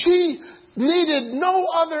 She needed no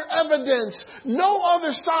other evidence, no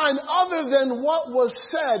other sign other than what was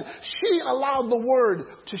said. She allowed the word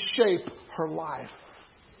to shape her life.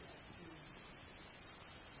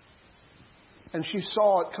 And she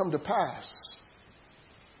saw it come to pass.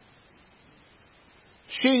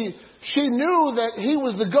 She knew that he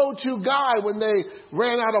was the go-to guy when they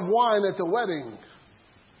ran out of wine at the wedding.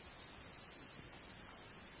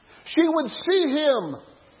 She would see him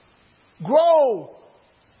grow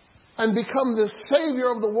and become the Savior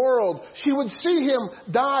of the world. She would see him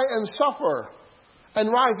die and suffer and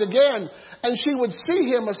rise again. And she would see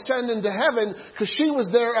him ascend into heaven because she was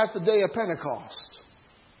there at the day of Pentecost.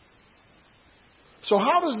 So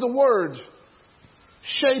how does the Word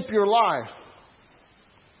shape your life?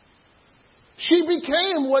 She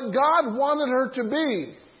became what God wanted her to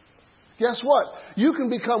be. Guess what? You can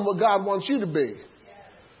become what God wants you to be.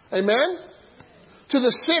 Amen? To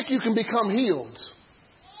the sick, you can become healed.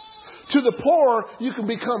 To the poor, you can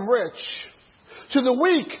become rich. To the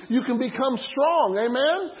weak, you can become strong.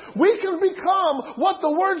 Amen? We can become what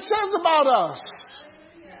the Word says about us.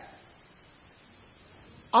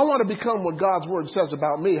 I want to become what God's Word says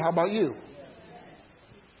about me. How about you?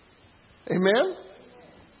 Amen?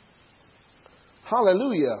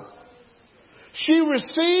 Hallelujah. She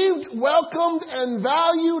received, welcomed, and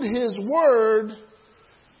valued His Word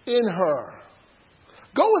in her.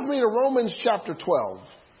 Go with me to Romans chapter 12.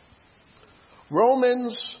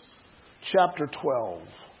 Romans chapter 12.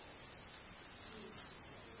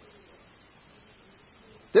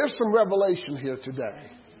 There's some revelation here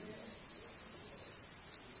today.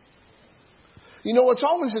 You know, it's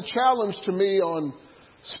always a challenge to me on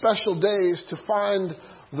special days to find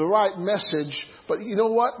the right message. But you know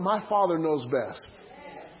what? My Father knows best.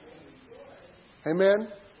 Amen?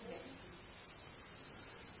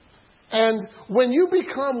 And when you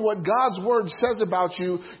become what God's Word says about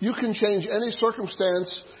you, you can change any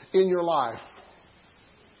circumstance in your life.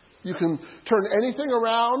 You can turn anything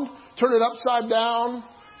around, turn it upside down,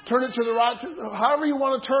 turn it to the right. However you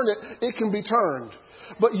want to turn it, it can be turned.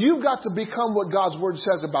 But you've got to become what God's Word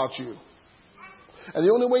says about you. And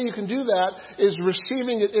the only way you can do that is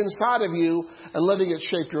receiving it inside of you and letting it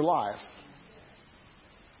shape your life.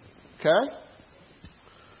 Okay?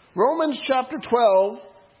 Romans chapter 12,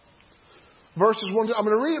 verses 1 to... I'm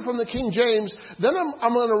going to read it from the King James. Then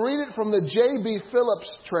I'm going to read it from the J.B.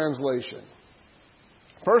 Phillips translation.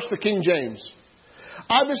 First, the King James.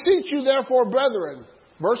 I beseech you, therefore, brethren,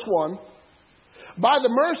 verse 1, by the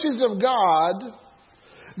mercies of God,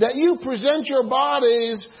 that you present your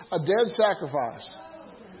bodies a dead sacrifice.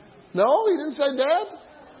 No, he didn't say dead.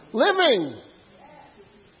 Living.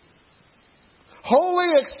 Holy,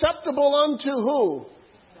 acceptable unto who?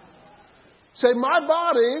 Say, my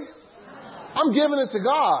body, I'm giving it to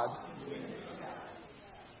God.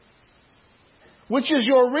 Which is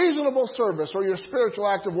your reasonable service or your spiritual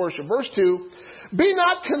act of worship. Verse 2, be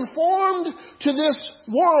not conformed to this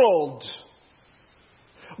world,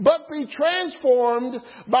 but be transformed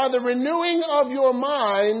by the renewing of your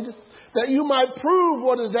mind, that you might prove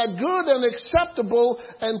what is that good and acceptable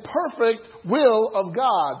and perfect will of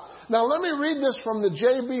God. Now let me read this from the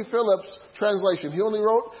J.B. Phillips translation. He only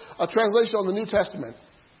wrote a translation on the New Testament,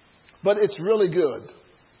 but it's really good.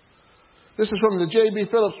 This is from the J.B.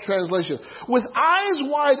 Phillips translation. With eyes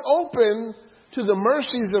wide open to the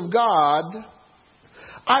mercies of God,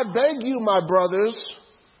 I beg you, my brothers,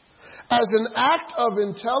 as an act of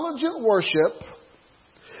intelligent worship,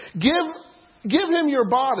 give Him your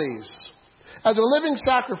bodies as a living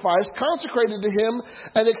sacrifice, consecrated to Him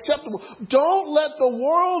and acceptable. Don't let the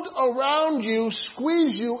world around you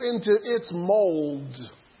squeeze you into its mold.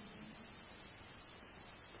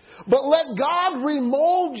 But let God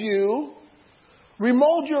remold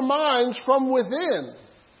your minds from within,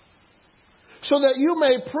 so that you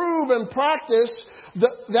may prove and practice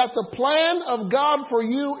that the plan of God for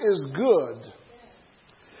you is good,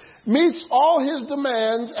 meets all His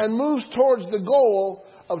demands, and moves towards the goal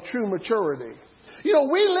of true maturity. You know,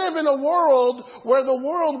 we live in a world where the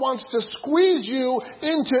world wants to squeeze you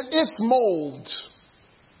into its mold.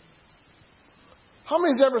 How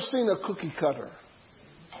many's ever seen a cookie cutter?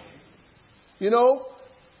 You know,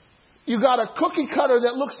 you got a cookie cutter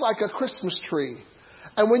that looks like a Christmas tree.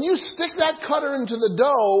 And when you stick that cutter into the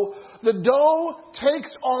dough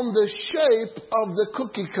takes on the shape of the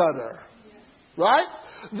cookie cutter. Right?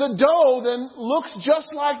 The dough then looks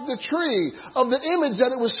just like the tree of the image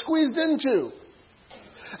that it was squeezed into.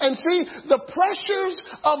 And see, the pressures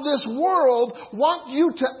of this world want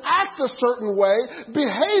you to act a certain way,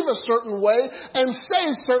 behave a certain way, and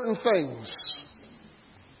say certain things.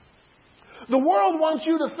 The world wants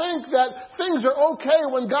you to think that things are okay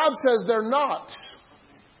when God says they're not.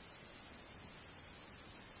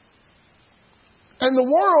 And the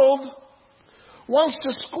world wants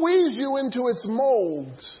to squeeze you into its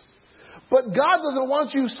mold. But God doesn't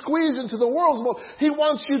want you squeezed into the world's mold. He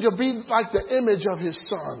wants you to be like the image of His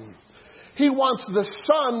Son. He wants the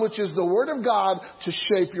Son, which is the Word of God, to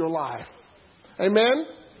shape your life. Amen?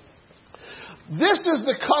 This is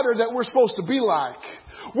the cutter that we're supposed to be like.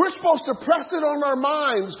 We're supposed to press it on our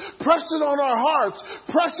minds, press it on our hearts,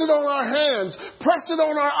 press it on our hands, press it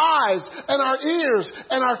on our eyes and our ears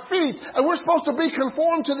and our feet. And we're supposed to be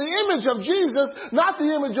conformed to the image of Jesus, not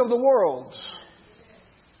the image of the world.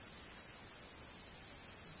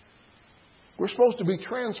 We're supposed to be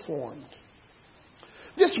transformed.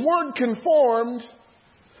 This word conformed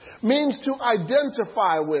means to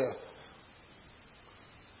identify with.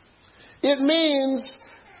 It means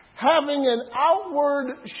having an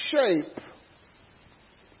outward shape.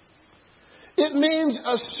 It means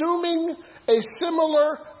assuming a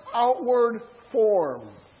similar outward form.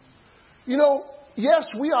 You know, yes,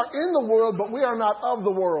 we are in the world, but we are not of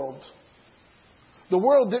the world. The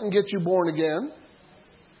world didn't get you born again.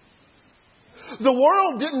 The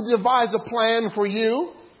world didn't devise a plan for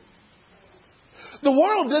you. The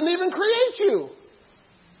world didn't even create you.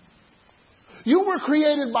 You were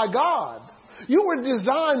created by God. You were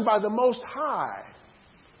designed by the Most High.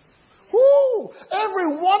 Woo!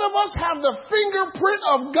 Every one of us have the fingerprint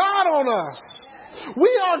of God on us.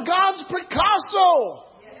 We are God's Picasso.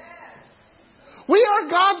 We are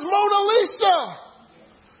God's Mona Lisa.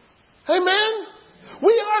 Amen?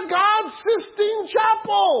 We are God's Sistine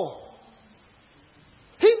Chapel.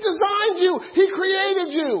 He designed you. He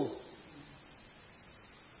created you.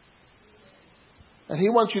 And He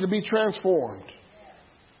wants you to be transformed.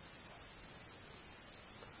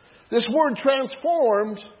 This word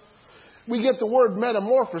transformed, we get the word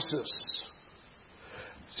metamorphosis.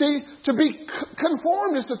 See, to be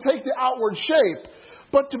conformed is to take the outward shape.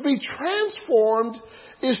 But to be transformed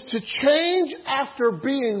is to change after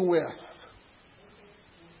being with.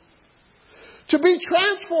 To be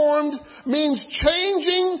transformed means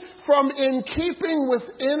changing from in keeping with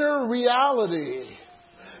inner reality.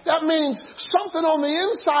 That means something on the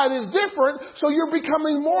inside is different, so you're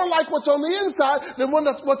becoming more like what's on the inside than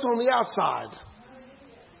what's on the outside.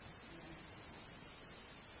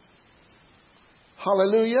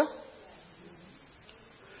 Hallelujah.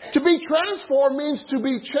 To be transformed means to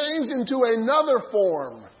be changed into another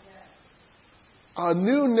form. A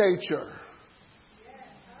new nature.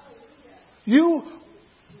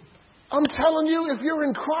 I'm telling you, if you're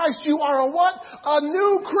in Christ, you are a what? A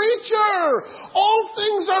new creature. All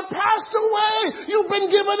things are passed away. You've been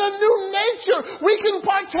given a new nature. We can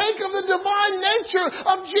partake of the divine nature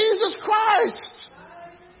of Jesus Christ.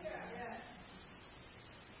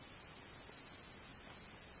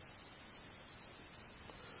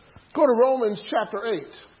 Go to Romans chapter 8,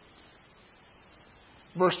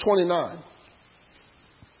 verse 29.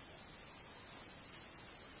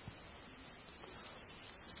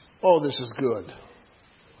 Oh, this is good.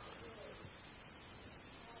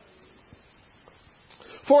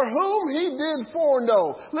 For whom He did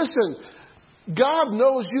foreknow. Listen, God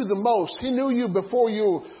knows you the most. He knew you before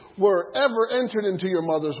you were ever entered into your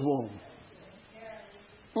mother's womb.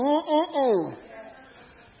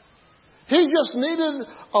 He just needed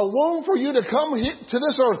a womb for you to come to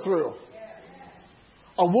this earth through.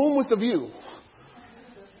 A womb with a view.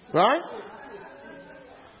 Right?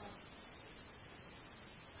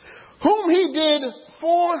 Whom He did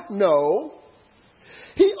foreknow,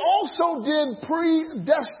 He also did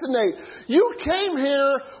predestinate. You came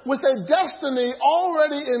here with a destiny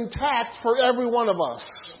already intact for every one of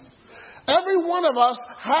us. Every one of us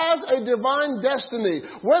has a divine destiny.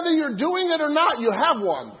 Whether you're doing it or not, you have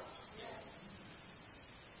one.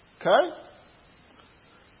 Okay?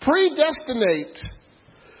 Predestinate.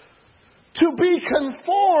 To be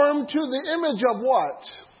conformed to the image of what?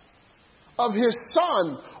 Of His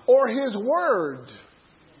Son or His Word.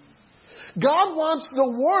 God wants the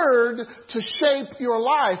Word to shape your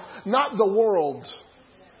life, not the world.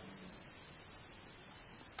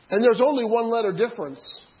 And there's only one letter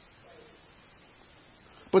difference.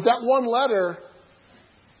 But that one letter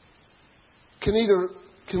can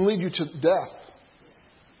lead you to death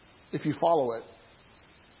if you follow it.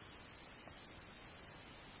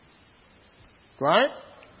 Right?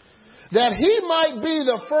 That He might be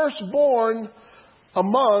the firstborn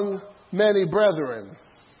among many brethren.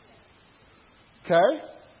 Okay?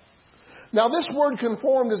 Now this word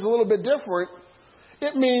conformed is a little bit different.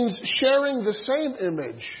 It means sharing the same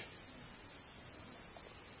image.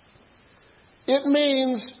 It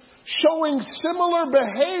means showing similar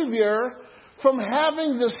behavior from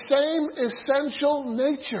having the same essential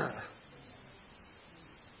nature.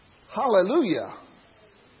 Hallelujah.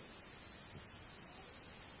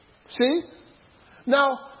 See?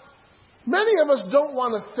 Now, many of us don't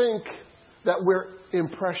want to think that we're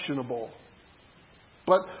impressionable.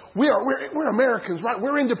 But we're Americans, right?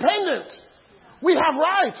 We're independent. We have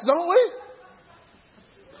rights, don't we?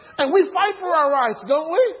 And we fight for our rights,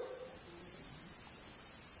 don't we?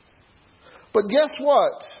 But guess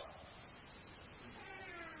what?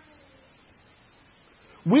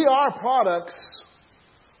 We are products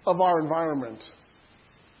of our environment.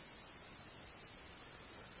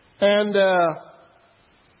 And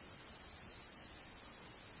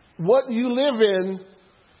what you live in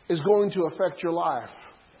is going to affect your life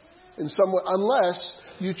in some way, unless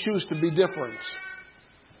you choose to be different.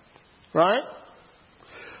 Right?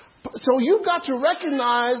 So you've got to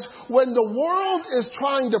recognize when the world is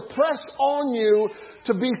trying to press on you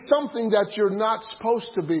to be something that you're not supposed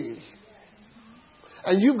to be.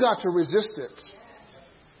 And you've got to resist it.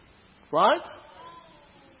 Right?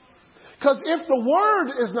 Because if the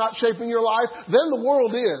Word is not shaping your life, then the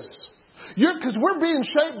world is. Because we're being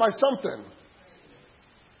shaped by something.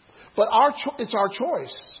 But it's our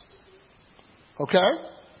choice. Okay?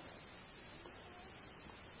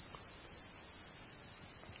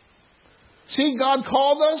 See, God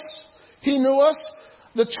called us. He knew us.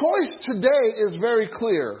 The choice today is very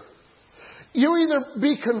clear. You either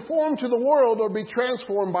be conformed to the world or be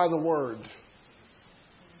transformed by the Word.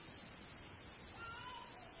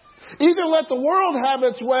 Either let the world have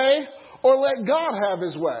its way or let God have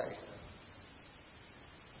His way.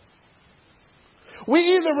 We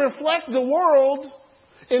either reflect the world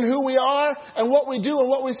in who we are and what we do and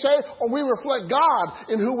what we say, or we reflect God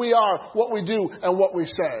in who we are, what we do, and what we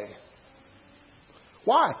say.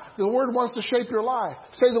 Why? The Word wants to shape your life.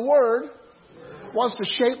 Say, the Word wants to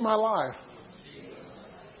shape my life.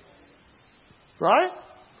 Right?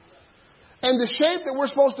 And the shape that we're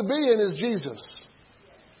supposed to be in is Jesus.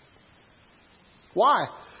 Why?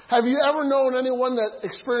 Have you ever known anyone that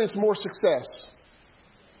experienced more success?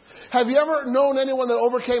 Have you ever known anyone that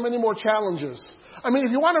overcame any more challenges? I mean,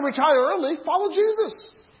 if you want to retire early, follow Jesus.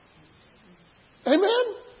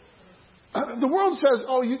 Amen? The world says,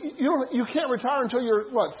 oh, you can't retire until you're,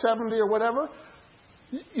 70 or whatever?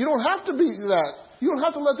 You don't have to be that. You don't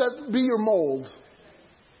have to let that be your mold.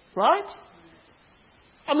 Right?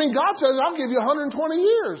 I mean, God says, I'll give you 120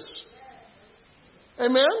 years.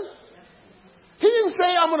 Amen? He didn't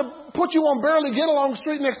say, I'm going to put you on Barely Get Along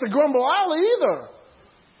Street next to Grumble Alley either.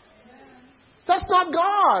 That's not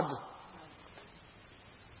God.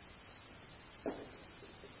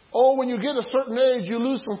 Oh, when you get a certain age, you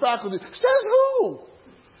lose some faculty. Says who?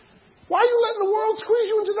 Why are you letting the world squeeze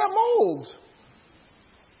you into that mold?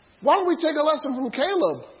 Why don't we take a lesson from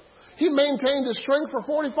Caleb? He maintained his strength for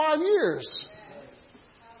 45 years.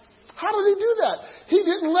 How did he do that? He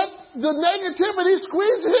didn't let the negativity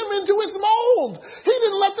squeeze him into its mold. He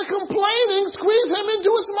didn't let the complaining squeeze him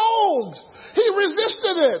into its mold. He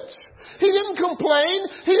resisted it. He didn't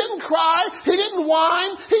complain. He didn't cry. He didn't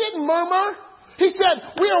whine. He didn't murmur. He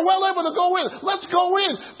said, we are well able to go in. Let's go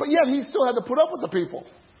in. But yet he still had to put up with the people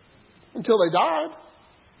until they died.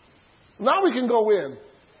 Now we can go in.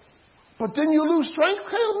 But didn't you lose strength?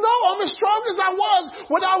 No, I'm as strong as I was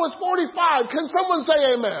when I was 45. Can someone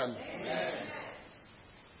say amen? Amen.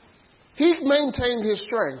 He maintained his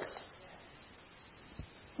strength.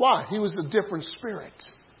 Why? He was a different spirit.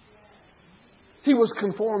 He was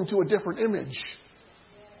conformed to a different image.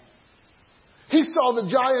 He saw the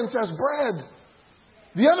giants as bread.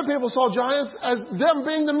 The other people saw giants as them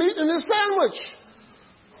being the meat in his sandwich.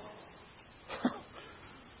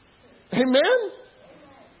 Amen?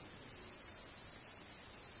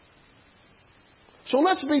 So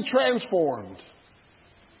let's be transformed.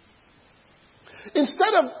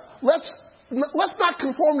 Instead of let's not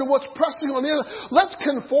conform to what's pressing on the inside. Let's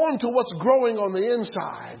conform to what's growing on the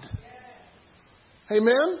inside.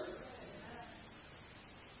 Amen?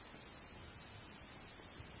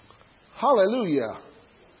 Hallelujah.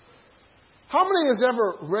 How many has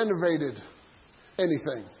ever renovated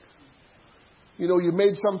anything? You know, you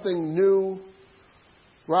made something new,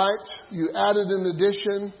 right? You added an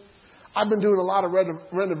addition. I've been doing a lot of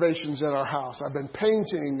renovations at our house. I've been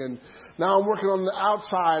painting, and now I'm working on the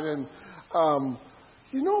outside. And,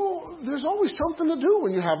 there's always something to do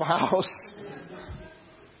when you have a house.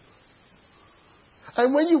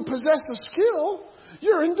 And when you possess a skill,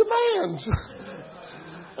 you're in demand.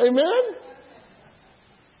 Amen?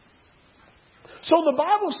 So the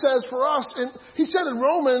Bible says for us, and he said in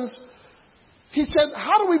Romans, he said,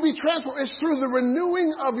 how do we be transformed? It's through the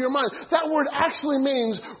renewing of your mind. That word actually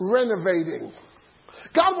means renovating.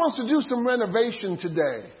 God wants to do some renovation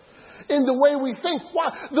today in the way we think. Why?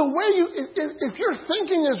 The way if your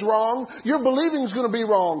thinking is wrong, your believing is going to be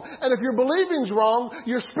wrong. And if your believing is wrong,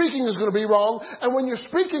 your speaking is going to be wrong. And when your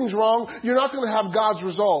speaking is wrong, you're not going to have God's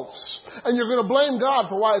results. And you're going to blame God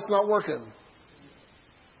for why it's not working.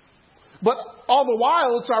 But all the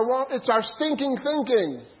while, it's our stinking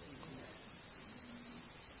thinking.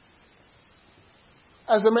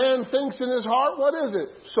 As a man thinks in his heart, what is it?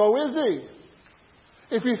 So is he.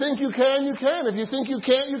 If you think you can, you can. If you think you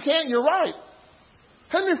can't, you can't. You're right.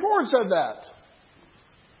 Henry Ford said that.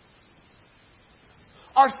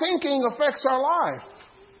 Our thinking affects our life.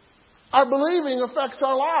 Our believing affects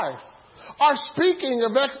our life. Our speaking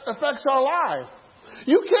affects our life.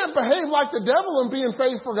 You can't behave like the devil and be in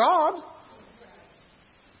faith for God.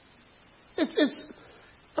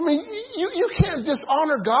 You can't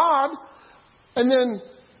dishonor God and then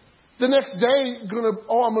the next day I'm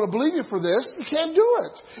going to believe you for this. You can't do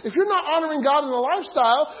it. If you're not honoring God in the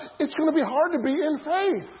lifestyle, it's going to be hard to be in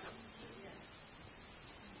faith.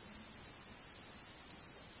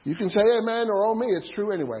 You can say amen or oh me. It's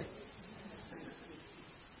true anyway.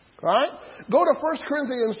 Right? Go to 1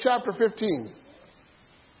 Corinthians chapter 15.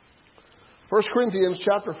 1 Corinthians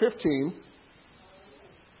chapter 15.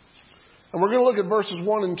 And we're going to look at verses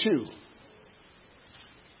 1 and 2.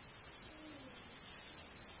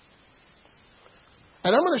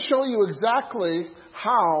 And I'm going to show you exactly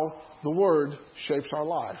how the Word shapes our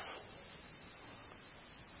life.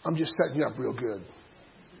 I'm just setting you up real good.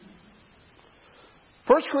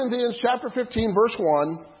 1 Corinthians chapter 15, verse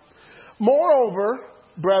 1. Moreover,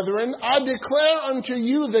 brethren, I declare unto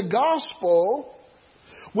you the gospel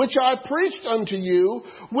which I preached unto you,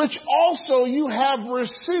 which also you have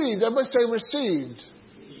received. Everybody say received.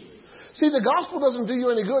 See, the gospel doesn't do you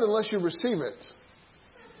any good unless you receive it.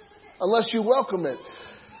 Unless you welcome it.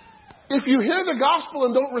 If you hear the gospel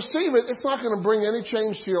and don't receive it, it's not going to bring any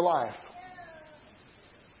change to your life.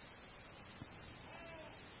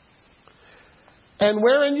 And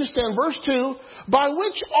wherein you stand. Verse 2, by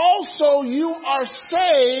which also you are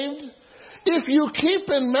saved, if you keep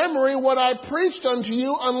in memory what I preached unto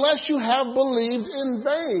you, unless you have believed in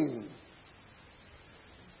vain.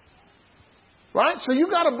 Right? So you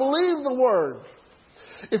got to believe the Word.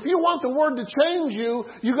 If you want the Word to change you,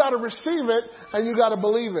 you got to receive it and you got to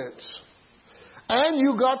believe it. And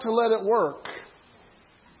you got to let it work.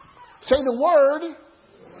 Say the Word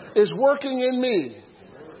is working in me.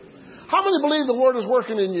 How many believe the Word is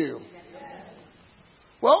working in you?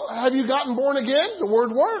 Well, have you gotten born again? The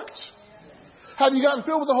Word worked. Have you gotten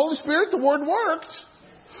filled with the Holy Spirit? The Word worked.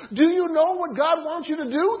 Do you know what God wants you to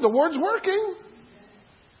do? The Word's working.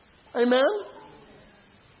 Amen?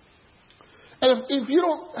 And if you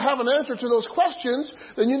don't have an answer to those questions,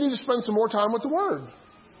 then you need to spend some more time with the Word.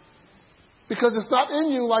 Because it's not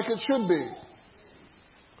in you like it should be.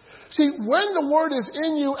 See, when the Word is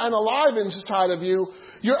in you and alive inside of you,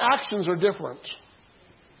 your actions are different.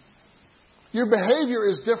 Your behavior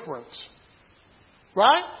is different.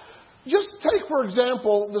 Right? Just take, for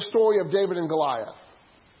example, the story of David and Goliath.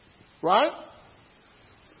 Right?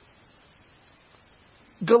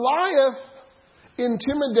 Goliath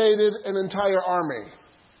intimidated an entire army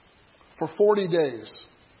for 40 days.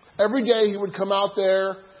 Every day he would come out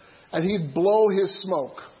there and he'd blow his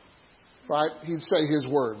smoke. Right? He'd say his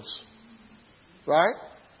words. Right?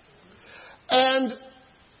 And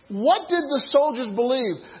what did the soldiers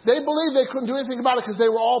believe? They believed they couldn't do anything about it because they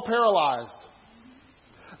were all paralyzed.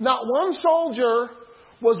 Not one soldier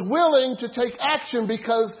was willing to take action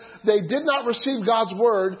because they did not receive God's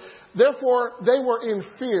word. Therefore, they were in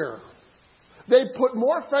fear. They put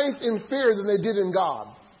more faith in fear than they did in God.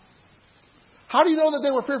 How do you know that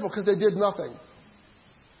they were fearful? Because they did nothing.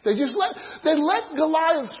 They let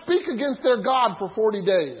Goliath speak against their God for 40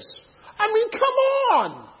 days. I mean, come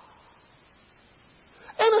on!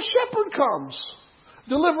 And a shepherd comes,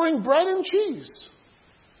 delivering bread and cheese.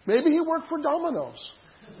 Maybe he worked for Domino's.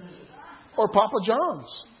 Or Papa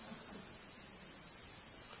John's.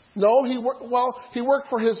 No, he worked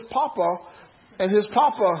for his papa, and his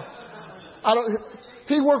papa,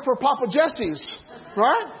 he worked for Papa Jesse's,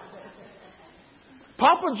 right?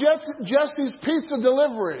 Papa Jesse's Pizza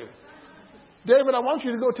Delivery. David, I want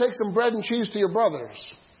you to go take some bread and cheese to your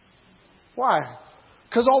brothers. Why?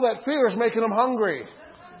 Because all that fear is making them hungry.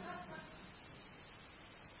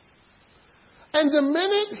 And the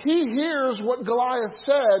minute he hears what Goliath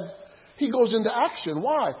said, he goes into action.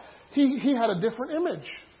 Why? He had a different image.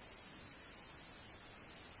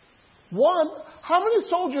 How many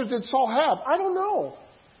soldiers did Saul have? I don't know.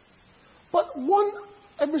 But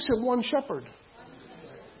everybody said one shepherd.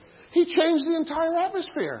 He changed the entire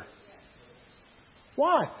atmosphere.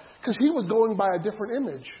 Why? Because he was going by a different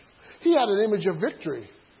image. He had an image of victory.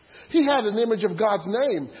 He had an image of God's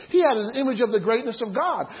name. He had an image of the greatness of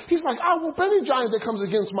God. He's like, I'll whoop any giant that comes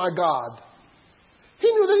against my God. He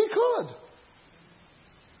knew that he could.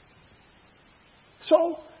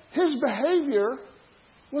 So his behavior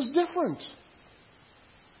was different.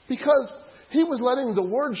 Because he was letting the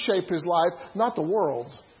Word shape his life, not the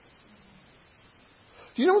world.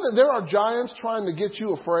 Do you know that there are giants trying to get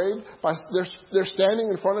you afraid? They're standing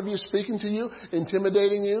in front of you, speaking to you,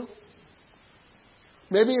 intimidating you.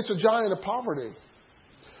 Maybe it's a giant of poverty.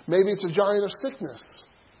 Maybe it's a giant of sickness.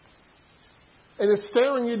 And it's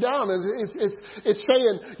staring you down. It's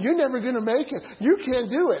saying, you're never going to make it. You can't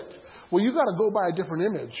do it. Well, you got to go by a different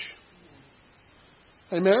image.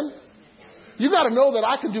 Amen? You got to know that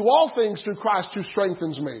I can do all things through Christ who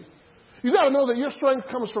strengthens me. You got to know that your strength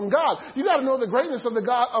comes from God. You got to know the greatness of the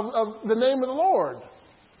name of the Lord.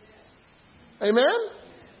 Amen?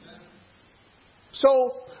 So,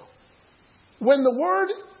 when the Word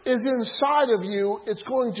is inside of you, it's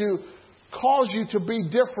going to cause you to be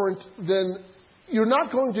different than, you're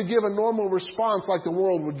not going to give a normal response like the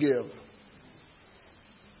world would give.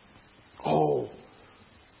 Oh,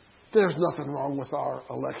 there's nothing wrong with our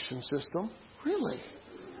election system. Really?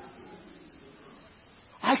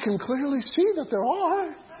 I can clearly see that there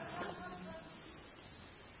are.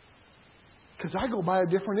 Because I go by a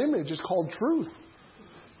different image. It's called truth.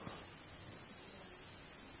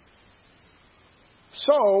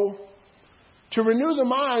 So, to renew the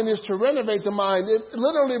mind is to renovate the mind. It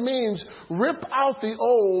literally means rip out the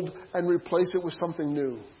old and replace it with something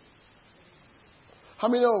new. How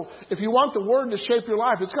many know if you want the Word to shape your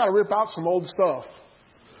life, it's got to rip out some old stuff,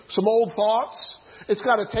 some old thoughts. It's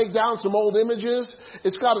got to take down some old images.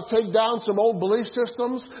 It's got to take down some old belief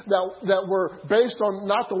systems that were based on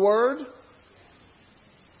not the Word.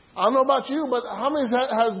 I don't know about you, but how many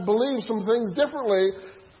has believed some things differently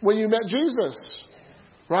when you met Jesus?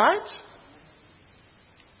 Right?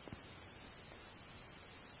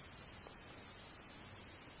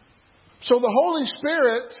 So the Holy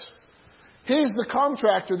Spirit, He's the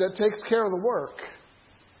contractor that takes care of the work.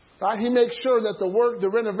 Right? He makes sure that the work, the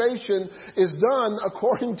renovation, is done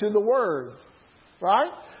according to the Word.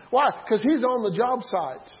 Right? Why? Because He's on the job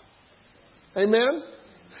site. Amen?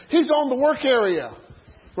 He's on the work area.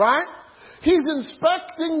 Right? He's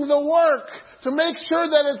inspecting the work to make sure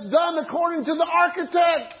that it's done according to the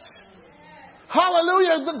architect.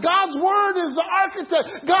 Hallelujah. God's Word is the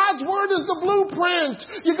architect. God's Word is the blueprint.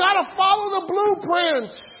 You got to follow the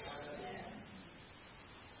blueprint.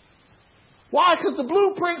 Why? Because the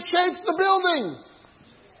blueprint shapes the building.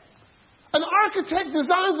 An architect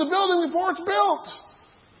designs the building before it's built.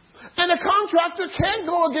 And a contractor can't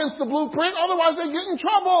go against the blueprint, otherwise they get in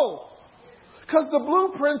trouble. Because the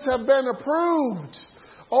blueprints have been approved.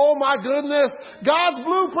 Oh my goodness. God's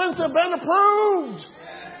blueprints have been approved.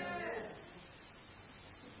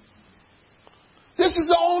 This is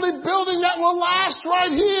the only building that will last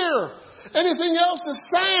right here. Anything else is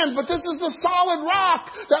sand, but this is the solid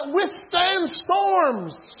rock that withstands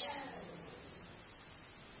storms.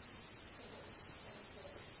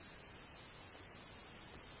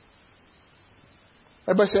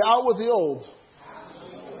 Everybody say, out with the old.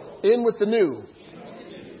 In with the new.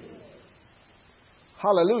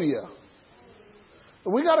 Hallelujah.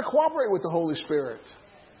 We got to cooperate with the Holy Spirit.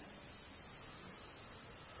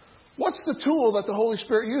 What's the tool that the Holy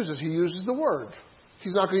Spirit uses? He uses the Word.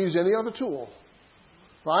 He's not going to use any other tool.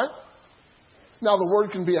 Right? Now, the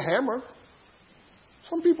Word can be a hammer.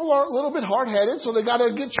 Some people are a little bit hard-headed, so they got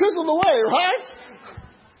to get chiseled away, right?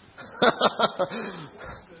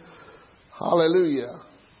 Hallelujah.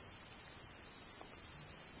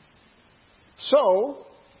 So,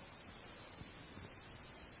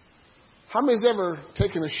 how many's ever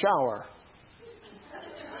taken a shower?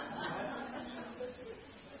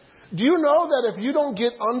 Do you know that if you don't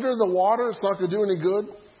get under the water, it's not going to do any good?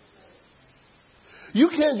 You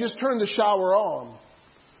can't just turn the shower on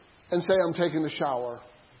and say, I'm taking a shower.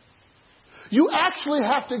 You actually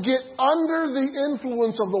have to get under the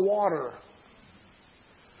influence of the water.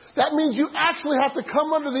 That means you actually have to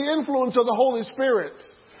come under the influence of the Holy Spirit.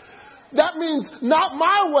 That means not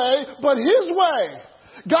my way, but His way.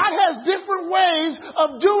 God has different ways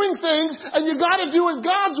of doing things, and you got to do it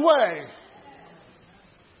God's way.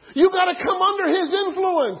 You got to come under His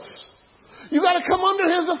influence. You got to come under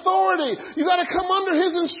His authority. You got to come under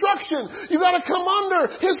His instruction. You got to come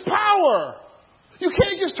under His power. You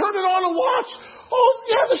can't just turn it on and watch. Oh,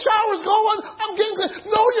 yeah, the shower's going. I'm getting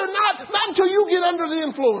good. No, you're not. Not until you get under the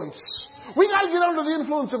influence. We got to get under the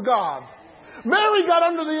influence of God. Mary got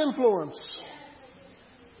under the influence.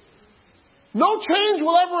 No change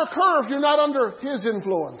will ever occur if you're not under His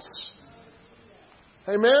influence.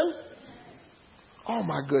 Amen? Oh,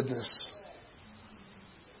 my goodness.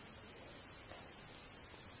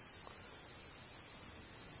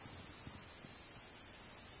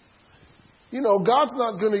 You know, God's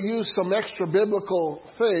not going to use some extra biblical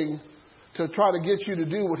thing to try to get you to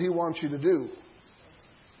do what He wants you to do.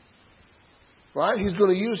 Right? He's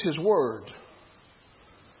going to use His Word.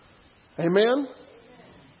 Amen?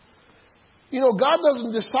 You know, God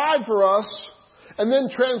doesn't decide for us and then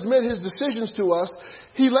transmit His decisions to us.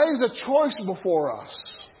 He lays a choice before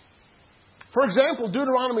us. For example,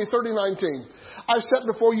 Deuteronomy 30:19. I set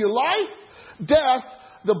before you life, death,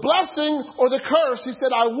 the blessing or the curse. He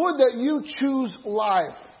said, I would that you choose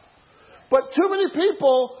life. But too many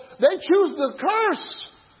people, they choose the curse.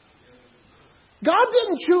 God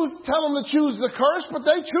didn't tell them to choose the curse, but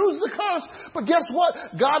they choose the curse. But guess what?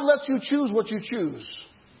 God lets you choose what you choose.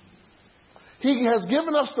 He has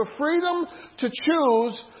given us the freedom to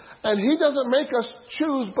choose, and He doesn't make us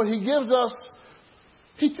choose, but He gives us,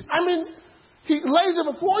 He lays it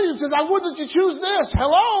before you and says, I would that you choose this.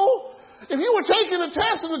 Hello? If you were taking a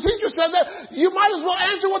test and the teacher said that, you might as well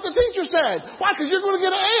answer what the teacher said. Why? Because you're going to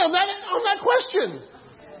get an A on that question.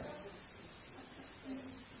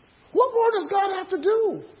 What more does God have to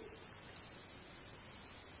do?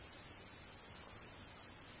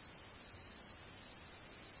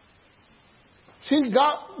 See,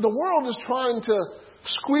 the world is trying to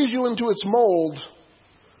squeeze you into its mold,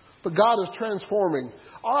 but God is transforming.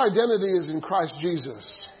 Our identity is in Christ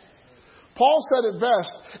Jesus. Paul said it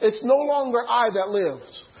best, it's no longer I that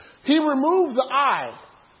lives. He removed the I.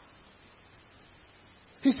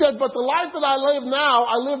 He said, but the life that I live now,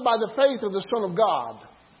 I live by the faith of the Son of God.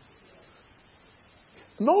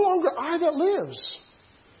 No longer I that lives.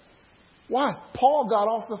 Why? Paul got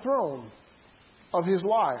off the throne of his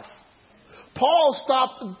life. Paul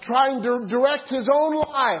stopped trying to direct his own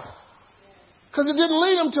life because it didn't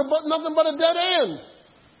lead him to nothing but a dead end.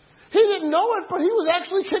 He didn't know it, but he was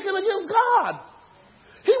actually kicking against God.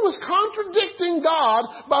 He was contradicting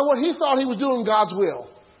God by what he thought he was doing God's will.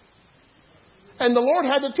 And the Lord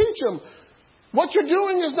had to teach him, what you're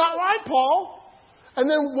doing is not right, Paul. And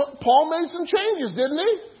then Paul made some changes, didn't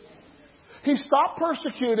he? He stopped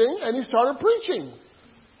persecuting and he started preaching.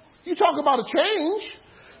 You talk about a change.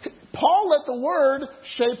 Paul let the Word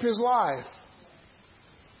shape his life.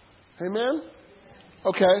 Amen?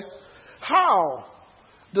 Okay. How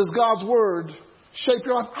does God's Word shape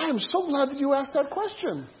your life? I am so glad that you asked that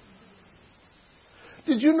question.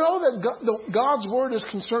 Did you know that God's Word is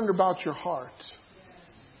concerned about your heart?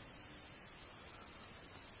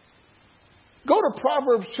 Go to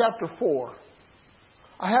Proverbs chapter 4.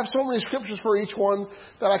 I have so many scriptures for each one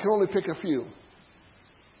that I can only pick a few.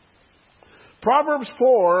 Proverbs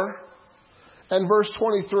 4 and verse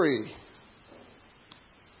 23.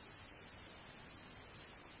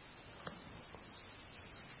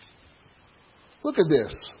 Look at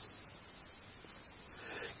this.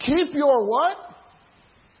 Keep your what?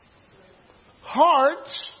 Heart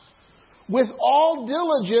with all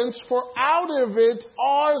diligence, for out of it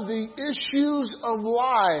are the issues of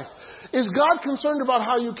life. Is God concerned about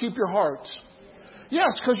how you keep your heart?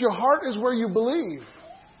 Yes, because your heart is where you believe.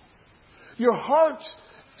 Your heart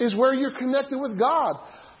is where you're connected with God.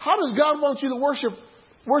 How does God want you to worship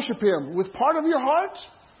Him? With part of your heart?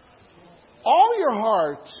 All your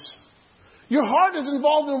heart. Your heart is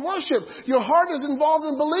involved in worship. Your heart is involved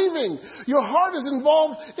in believing. Your heart is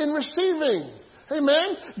involved in receiving.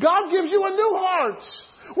 Amen? God gives you a new heart.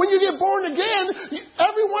 When you get born again,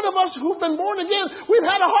 every one of us who've been born again, we've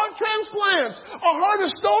had a heart transplant. A heart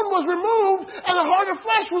of stone was removed and a heart of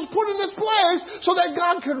flesh was put in its place so that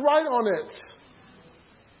God could write on it.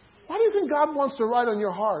 Why do you think God wants to write on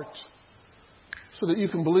your heart? So that you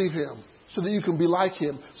can believe Him. So that you can be like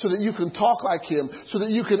Him. So that you can talk like Him. So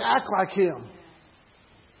that you can act like Him.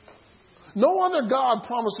 No other God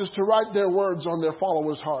promises to write their words on their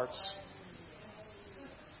followers' hearts.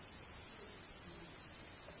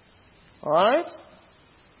 All right?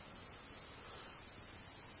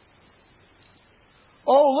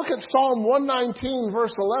 Oh, look at Psalm 119,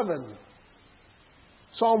 verse 11.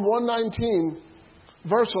 Psalm 119,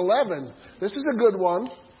 verse 11. This is a good one.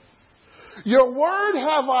 Your word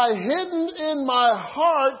have I hidden in my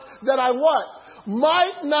heart that I what?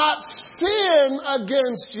 Might not sin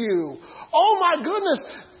against you. Oh my goodness.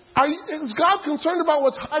 Is God concerned about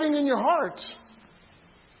what's hiding in your heart?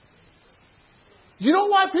 You know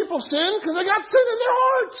why people sin? Because they got sin in their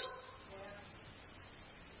heart.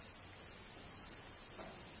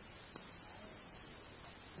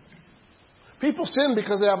 People sin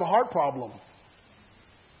because they have a heart problem.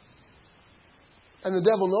 And the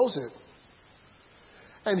devil knows it.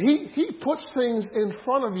 And he puts things in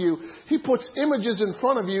front of you. He puts images in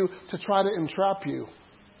front of you to try to entrap you.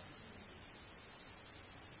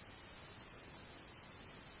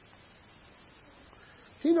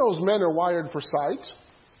 He knows men are wired for sight.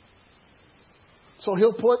 So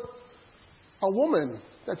he'll put a woman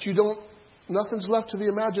that nothing's left to the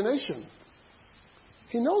imagination.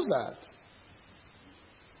 He knows that.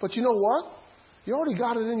 But you know what? You already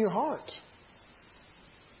got it in your heart.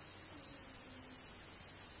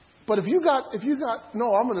 But if you got,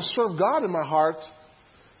 no, I'm going to serve God in my heart,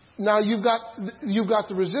 Now you've got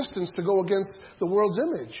the resistance to go against the world's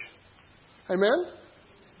image. Amen?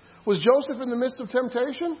 Was Joseph in the midst of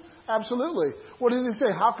temptation? Absolutely. What did he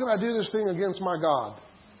say? How can I do this thing against my God?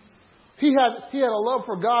 He had a love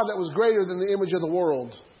for God that was greater than the image of the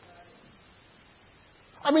world.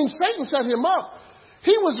 I mean, Satan set him up.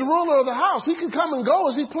 He was the ruler of the house. He could come and go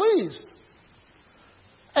as he pleased.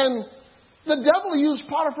 And the devil used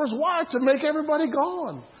Potiphar's wife to make everybody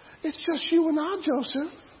gone. It's just you and I,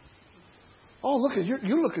 Joseph. Oh, look at you.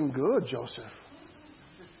 You're looking good, Joseph.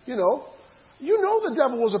 You know the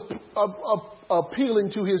devil was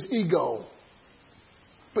appealing to his ego.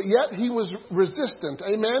 But yet he was resistant.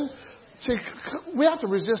 Amen? See, we have to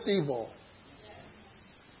resist evil.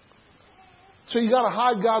 So you got to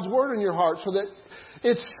hide God's word in your heart so that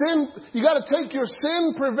it's sin. You got to take your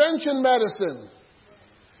sin prevention medicine.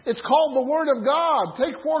 It's called the Word of God.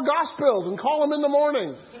 Take 4 Gospels and call them in the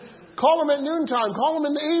morning. Call them at noontime. Call them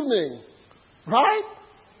in the evening. Right?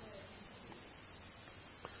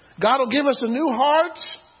 God will give us a new heart.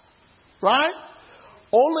 Right?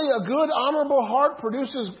 Only a good, honorable heart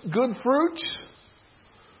produces good fruit.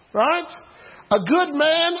 Right? A good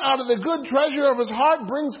man out of the good treasure of his heart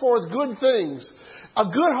brings forth good things. A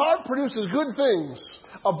good heart produces good things.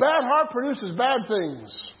 A bad heart produces bad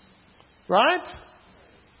things. Right?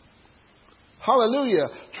 Hallelujah.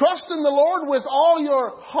 Trust in the Lord with all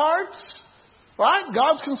your hearts. Right?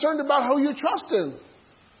 God's concerned about who you trust in.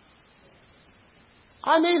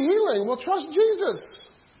 I need healing. Well, trust Jesus.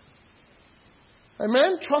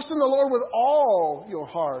 Amen? Trust in the Lord with all your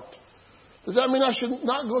heart. Does that mean I should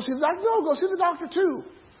not go see the doctor? No, go see the doctor too.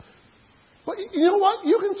 But you know what?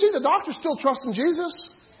 You can see the doctor still trusting Jesus.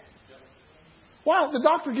 Why? The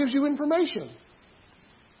doctor gives you information.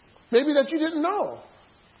 Maybe that you didn't know.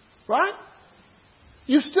 Right?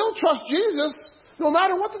 You still trust Jesus no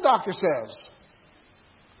matter what the doctor says.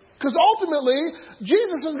 Because ultimately,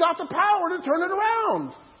 Jesus has got the power to turn it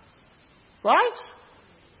around. Right?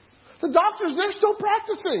 The doctors, they're still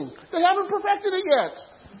practicing. They haven't perfected it yet.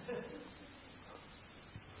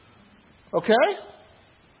 Okay?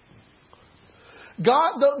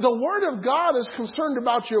 God, the Word of God is concerned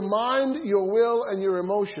about your mind, your will, and your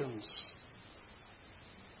emotions.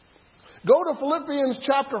 Go to Philippians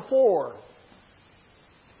chapter 4.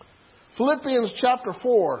 Philippians chapter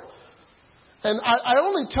 4. And I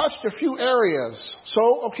only touched a few areas.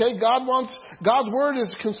 So, okay, God's Word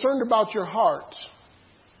is concerned about your heart.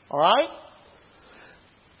 All right?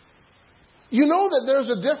 You know that there's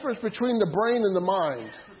a difference between the brain and the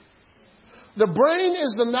mind. The brain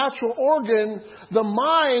is the natural organ. The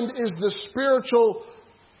mind is the spiritual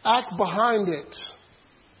act behind it.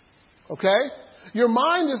 Okay? Your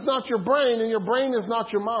mind is not your brain, and your brain is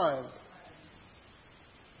not your mind.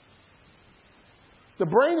 The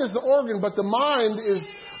brain is the organ, but the mind is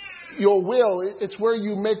your will. It's where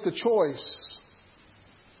you make the choice.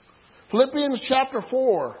 Philippians chapter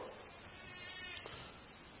 4,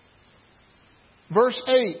 verse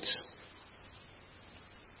 8.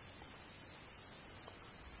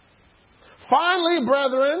 Finally,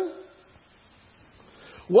 brethren,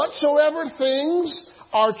 whatsoever things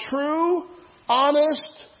are true,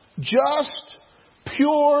 honest, just,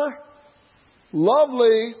 pure,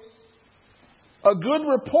 lovely, a good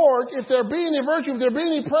report, if there be any virtue, if there be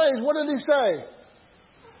any praise, what did he say?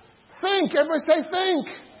 Think. Everybody say think.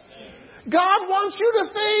 God wants you to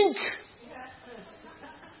think.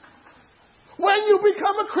 When you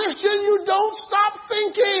become a Christian, you don't stop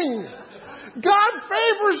thinking. God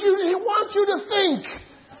favors you. He wants you to think.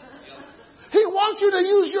 He wants you to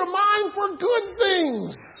use your mind for good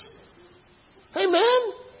things. Amen?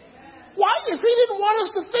 Why? If he didn't want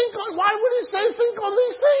us to think, why would he say think on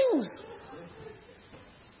these things?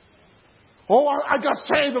 Oh, I got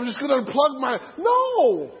saved. I'm just going to unplug my...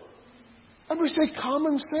 No. Everybody say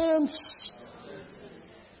common sense.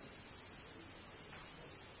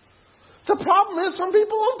 The problem is some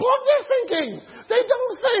people unplug their thinking. They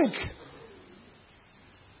don't think.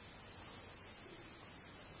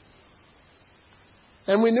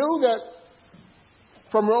 And we knew that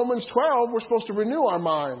from Romans 12, we're supposed to renew our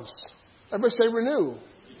minds. Everybody say renew.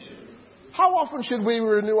 How often should we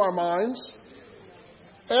renew our minds?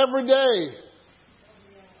 Every day.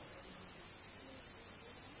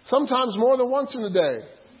 Sometimes more than once in a day.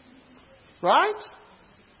 Right?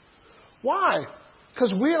 Why?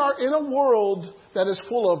 Because we are in a world that is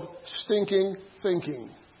full of stinking thinking.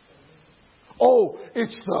 Oh,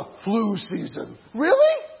 it's the flu season.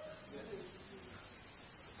 Really?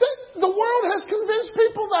 The world has convinced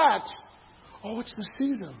people that. Oh, it's the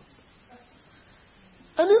season.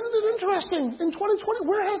 And isn't it interesting? In 2020,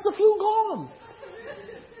 where has the flu gone?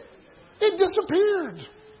 It disappeared.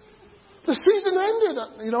 The season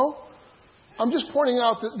ended, you know. I'm just pointing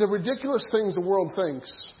out the ridiculous things the world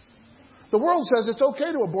thinks. The world says it's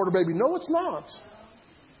okay to abort a baby. No, it's not.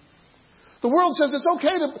 The world says it's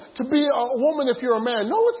okay to be a woman if you're a man.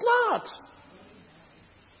 No, it's not.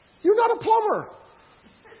 You're not a plumber.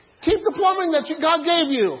 Keep the plumbing that God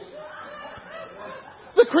gave you.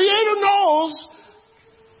 The Creator knows.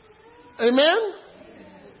 Amen?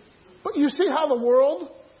 But you see how the world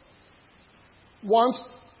wants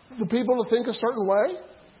the people to think a certain way?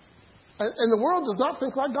 And the world does not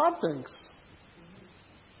think like God thinks.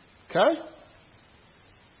 Okay?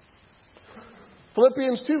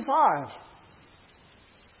 Philippians 2:5.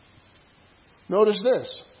 Notice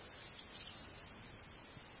this.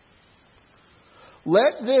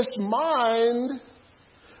 Let this mind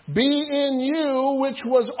be in you, which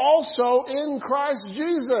was also in Christ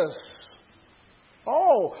Jesus.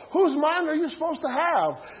 Oh, whose mind are you supposed to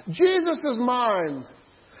have? Jesus' mind.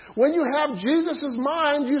 When you have Jesus'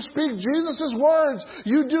 mind, you speak Jesus' words.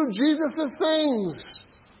 You do Jesus' things.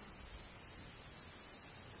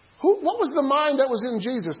 What was the mind that was in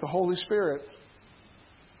Jesus? The Holy Spirit.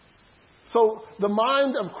 So the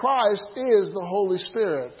mind of Christ is the Holy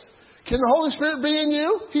Spirit. Can the Holy Spirit be in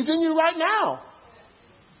you? He's in you right now.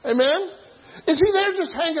 Amen? Is He there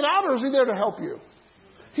just hanging out, or is He there to help you?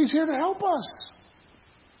 He's here to help us.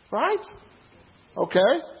 Right?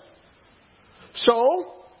 Okay. So,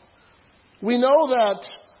 we know that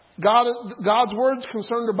God's Word's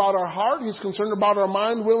concerned about our heart. He's concerned about our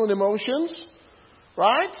mind, will, and emotions.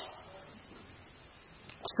 Right?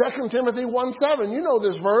 2 Timothy 1:7. You know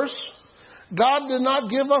this verse. God did not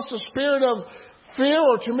give us a spirit of fear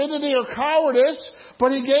or timidity or cowardice,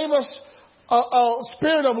 but He gave us a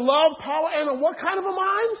spirit of love, power, and a what kind of a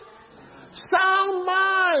mind? Sound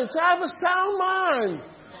mind. So I have a sound mind.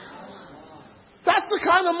 That's the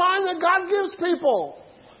kind of mind that God gives people.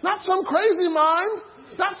 Not some crazy mind,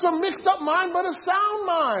 not some mixed up mind, but a sound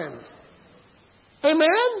mind.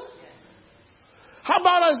 Amen? How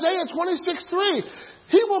about Isaiah 26:3?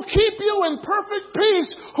 He will keep you in perfect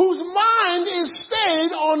peace whose mind is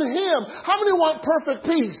stayed on Him. How many want perfect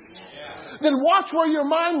peace? Then watch where your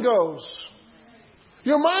mind goes.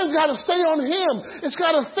 Your mind's got to stay on Him. It's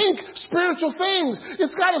got to think spiritual things.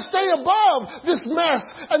 It's got to stay above this mess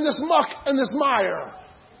and this muck and this mire.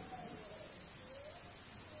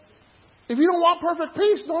 If you don't want perfect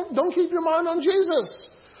peace, don't keep your mind on Jesus.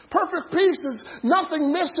 Perfect peace is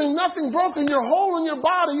nothing missing, nothing broken. You're whole in your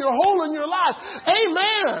body. You're whole in your life.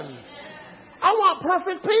 Amen. I want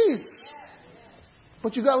perfect peace.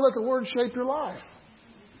 But you got to let the Word shape your life.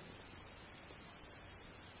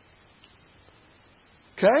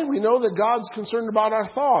 Okay? We know that God's concerned about our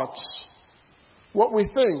thoughts. What we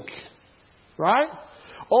think. Right?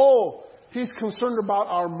 Oh, He's concerned about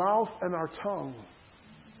our mouth and our tongue.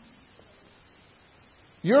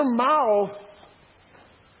 Your mouth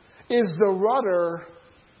is the rudder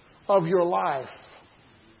of your life.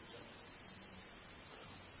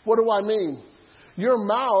 What do I mean? Your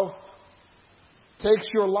mouth takes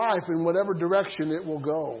your life in whatever direction it will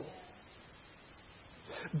go.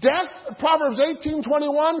 Death, Proverbs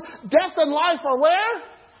 18:21, death and life are where?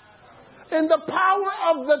 In the power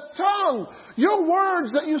of the tongue. Your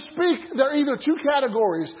words that you speak, they're either two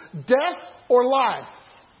categories, death or life.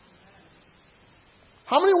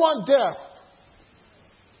 How many want death?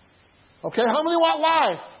 Okay, how many want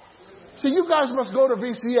life? See, you guys must go to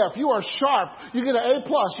VCF. You are sharp. You get an A+.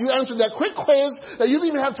 You answered that quick quiz that you didn't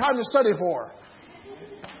even have time to study for.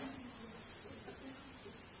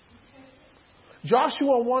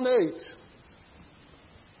 Joshua 1:8.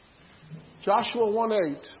 Joshua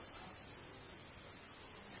 1:8.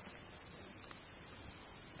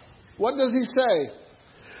 What does he say?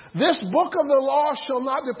 This book of the law shall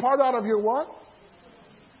not depart out of your what?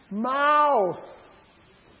 Mouth.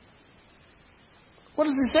 What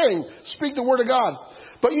is he saying? Speak the word of God.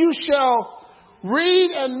 But you shall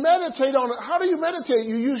read and meditate on it. How do you meditate?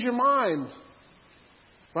 You use your mind.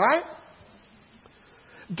 Right?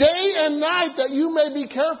 Day and night, that you may be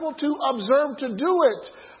careful to observe to do it.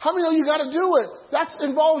 How many know you got to do it? That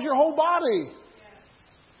involves your whole body.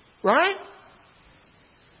 Right?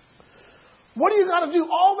 What do you got to do?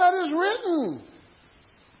 All that is written.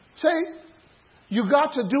 Say, you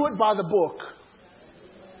got to do it by the book.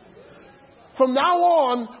 From now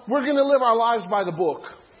on, we're going to live our lives by the book.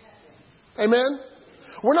 Amen?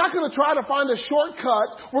 We're not going to try to find a shortcut.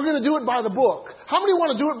 We're going to do it by the book. How many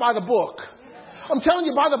want to do it by the book? I'm telling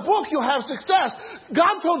you, by the book, you'll have success.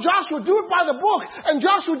 God told Joshua, do it by the book. And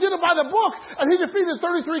Joshua did it by the book. And he defeated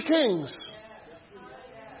 33 kings.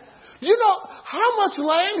 Do you know how much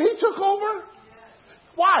land he took over?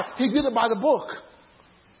 Why? He did it by the book.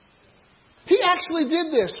 He actually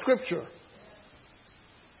did this, Scripture.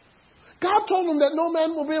 God told him that no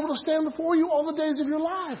man will be able to stand before you all the days of your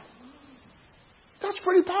life. That's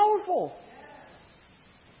pretty powerful.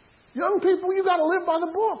 Young people, you got to live by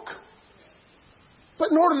the book.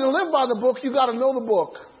 But in order to live by the book, you got to know the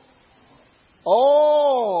book.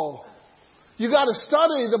 Oh, you got to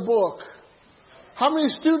study the book. How many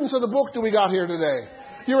students of the book do we got here today?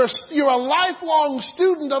 You're a lifelong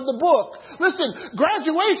student of the book. Listen,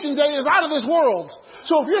 graduation day is out of this world.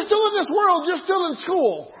 So if you're still in this world, you're still in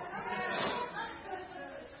school.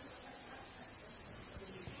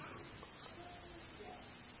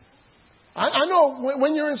 I know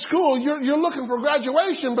when you're in school, you're looking for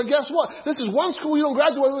graduation, but guess what? This is one school you don't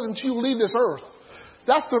graduate with until you leave this earth.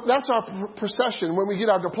 That's our procession when we get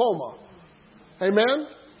our diploma. Amen?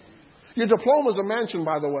 Your diploma is a mansion,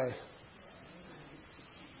 by the way.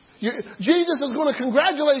 Jesus is going to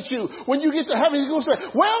congratulate you when you get to heaven. He's going to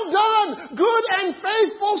say, well done, good and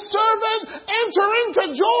faithful servant. Enter into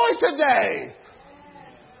joy today.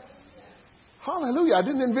 Hallelujah. I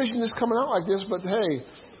didn't envision this coming out like this, but hey.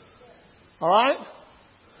 All right?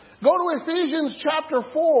 Go to Ephesians chapter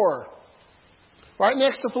 4, right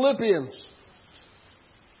next to Philippians.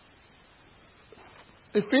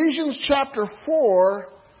 Ephesians chapter 4,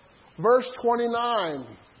 verse 29.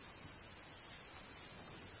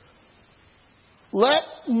 Let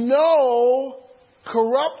no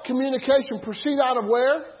corrupt communication proceed out of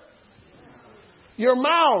where? Your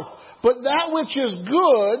mouth. But that which is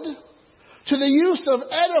good to the use of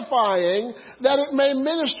edifying, that it may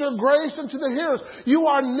minister grace unto the hearers. You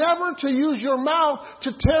are never to use your mouth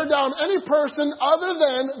to tear down any person other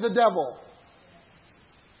than the devil.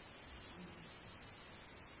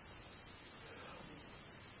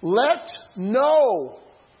 Let no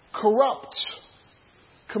corrupt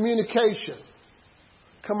communication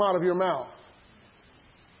come out of your mouth.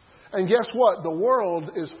 And guess what? The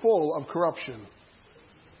world is full of corruption.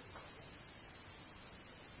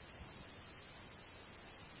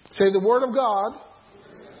 Say, the Word of God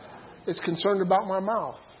is concerned about my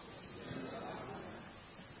mouth.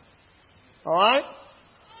 All right?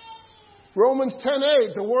 Romans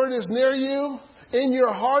 10:8, the Word is near you, in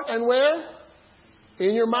your heart, and where?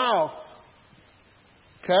 In your mouth.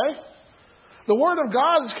 Okay? The Word of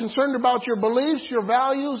God is concerned about your beliefs, your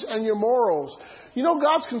values, and your morals. You know,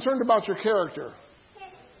 God's concerned about your character.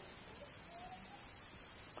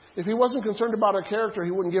 If He wasn't concerned about our character,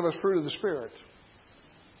 He wouldn't give us fruit of the Spirit.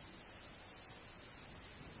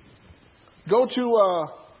 Go to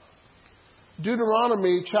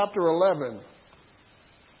Deuteronomy chapter 11.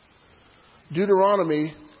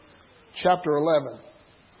 Deuteronomy chapter 11.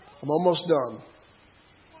 I'm almost done.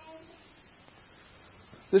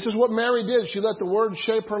 This is what Mary did. She let the Word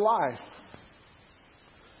shape her life.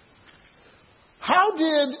 How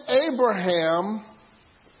did Abraham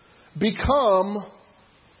become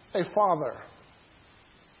a father?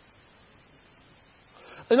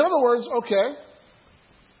 In other words, okay,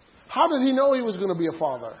 how did he know he was going to be a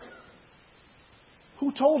father?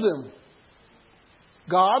 Who told him?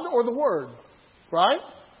 God or the Word? Right?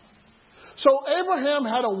 So Abraham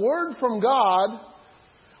had a word from God.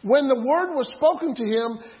 When the Word was spoken to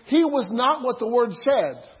him, he was not what the Word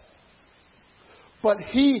said. But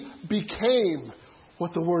he became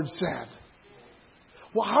what the Word said.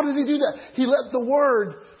 Well, how did he do that? He let the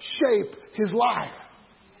Word shape his life.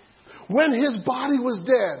 When his body was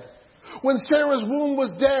dead, when Sarah's womb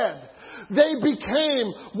was dead, they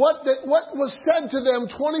became what was said to them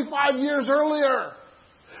 25 years earlier.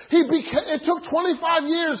 It took 25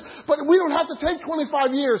 years, but we don't have to take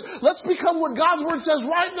 25 years. Let's become what God's Word says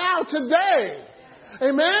right now, today.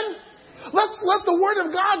 Amen? Let's let the Word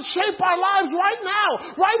of God shape our lives right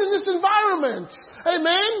now, right in this environment.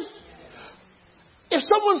 Amen? If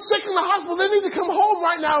someone's sick in the hospital, they need to come home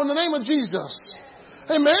right now in the name of Jesus.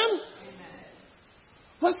 Amen?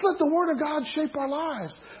 Let's let the Word of God shape our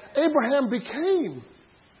lives. Abraham became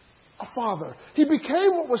a father. He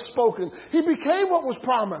became what was spoken. He became what was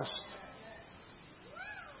promised.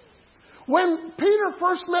 When Peter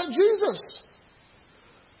first met Jesus,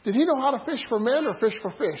 did he know how to fish for men or fish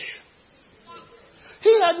for fish?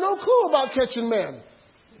 He had no clue about catching men.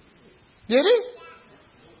 Did he?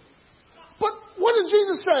 But what did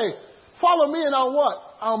Jesus say? Follow me and I'll what?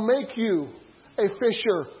 I'll make you a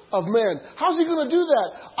fisher of men. How's he going to do that?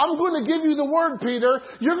 I'm going to give you the Word, Peter.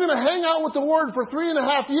 You're going to hang out with the Word for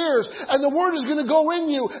 3.5 years, and the Word is going to go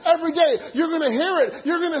in you every day. You're going to hear it.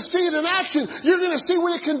 You're going to see it in action. You're going to see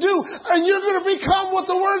what it can do, and you're going to become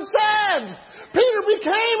what the Word said. Peter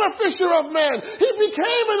became a fisher of men. He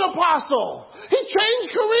became an apostle. He changed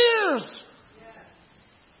careers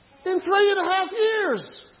in 3.5 years.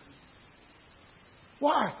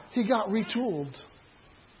 Why? He got retooled.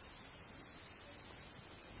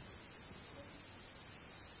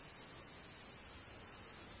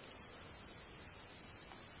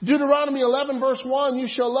 Deuteronomy 11 verse 1, you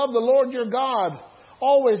shall love the Lord your God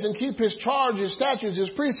always and keep His charge, His statutes, His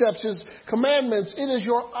precepts, His commandments. It is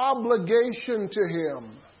your obligation to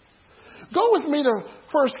Him. Go with me to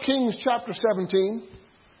 1 Kings chapter 17.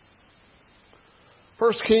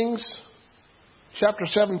 1 Kings chapter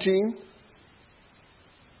 17.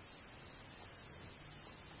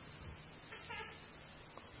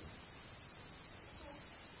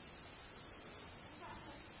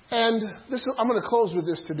 And I'm going to close with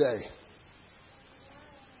this today.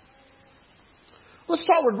 Let's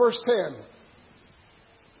start with verse 10.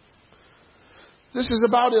 This is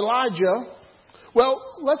about Elijah. Well,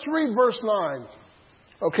 let's read verse 9.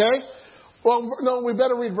 Okay? Well, no, we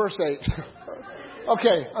better read verse 8.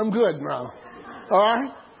 Okay, I'm good now. All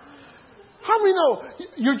right? How many know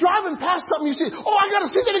you're driving past something, you see, oh, I got to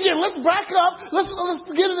see that again. Let's back up. Let's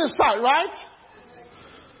get in this sight, right?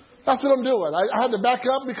 That's what I'm doing. I had to back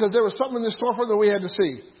up because there was something in the storefront that we had to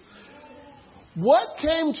see. What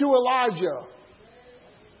came to Elijah?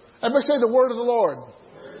 Everybody say the word of the Lord.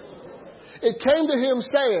 It came to him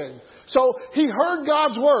saying. So he heard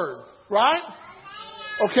God's word, right?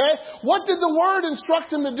 Okay. What did the word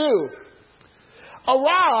instruct him to do?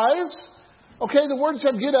 Arise. Okay, the word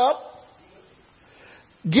said get up.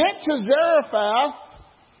 Get to Zarephath,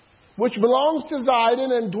 which belongs to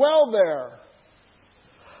Zidon, and dwell there.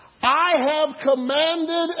 I have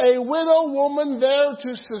commanded a widow woman there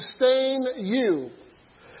to sustain you.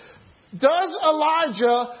 Does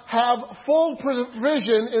Elijah have full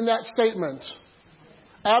provision in that statement?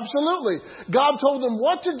 Absolutely. God told him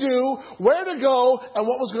what to do, where to go, and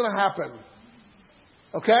what was going to happen.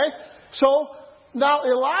 Okay? So, now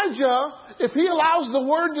Elijah, if he allows the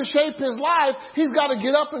word to shape his life, he's got to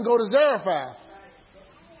get up and go to Zarephath.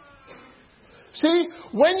 See,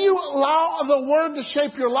 when you allow the word to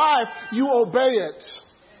shape your life, you obey it.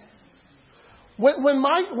 When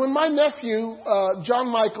my nephew, John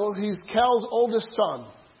Michael, he's Cal's oldest son,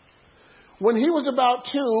 when he was about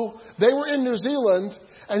 2, they were in New Zealand,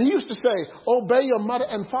 and he used to say, obey your mother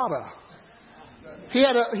and father. He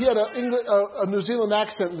had a New Zealand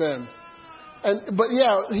accent then. But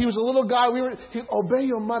yeah, he was a little guy. Obey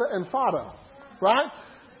your mother and father. Right?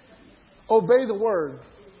 Obey the word.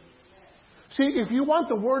 See, if you want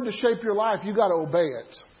the word to shape your life, you got to obey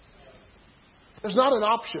it. There's not an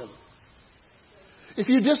option. If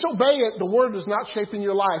you disobey it, the word is not shaping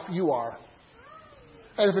your life. You are.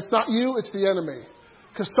 And if it's not you, it's the enemy.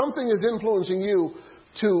 Because something is influencing you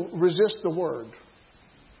to resist the word.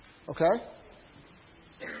 Okay?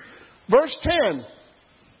 Verse 10.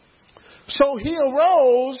 So he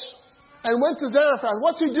arose and went to Zarephath.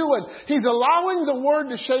 What's he doing? He's allowing the word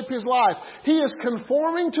to shape his life. He is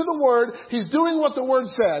conforming to the word. He's doing what the word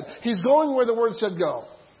said. He's going where the word said go.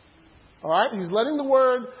 All right? He's letting the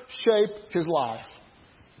word shape his life.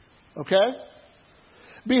 Okay?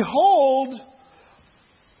 Behold,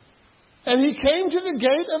 and he came to the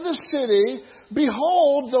gate of the city.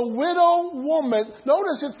 Behold, the widow woman.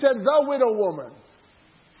 Notice it said the widow woman.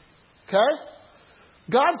 Okay?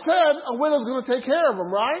 God said a widow's going to take care of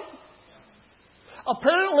him, right?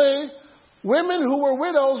 Apparently, women who were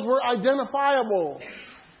widows were identifiable.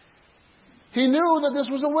 He knew that this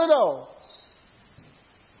was a widow.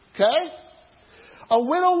 Okay? A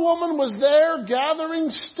widow woman was there gathering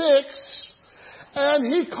sticks, and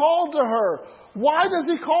he called to her. Why does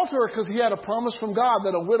he call to her? Because he had a promise from God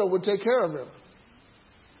that a widow would take care of him.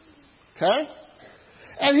 Okay?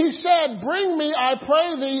 And he said, bring me, I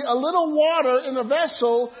pray thee, a little water in a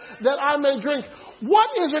vessel that I may drink.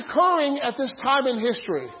 What is occurring at this time in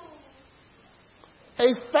history?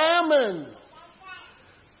 A famine.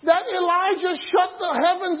 That Elijah shut the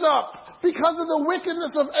heavens up because of the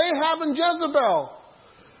wickedness of Ahab and Jezebel.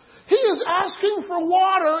 He is asking for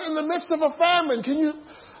water in the midst of a famine.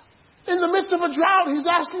 In the midst of a drought, he's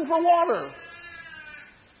asking for water.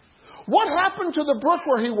 What happened to the brook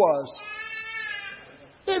where he was?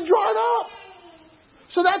 It dried up.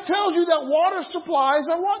 So that tells you that water supplies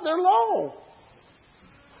are what? They're low.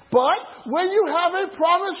 But when you have a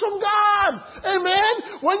promise from God,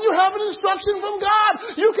 amen, when you have an instruction from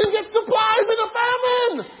God, you can get supplies in a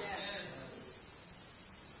famine.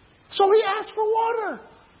 So he asked for water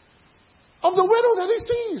of the widow that he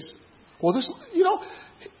sees. Well, this,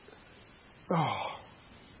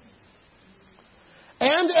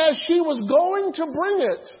 And as she was going to bring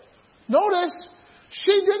it, notice,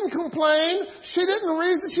 she didn't complain. She didn't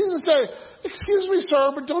reason. She didn't say, excuse me,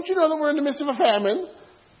 sir, but don't you know that we're in the midst of a famine?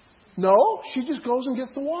 No, she just goes and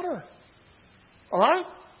gets the water. All right?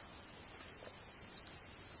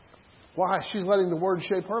 Why? She's letting the Word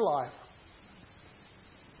shape her life.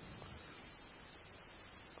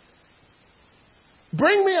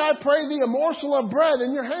 Bring me, I pray thee, a morsel of bread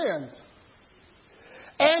in your hand.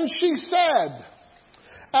 And she said,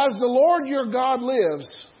 as the Lord your God lives,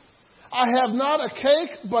 I have not a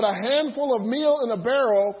cake, but a handful of meal in a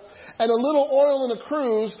barrel, and a little oil in a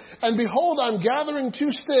cruse. And behold, I'm gathering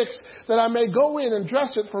 2 sticks, that I may go in and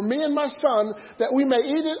dress it for me and my son, that we may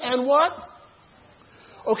eat it. And what?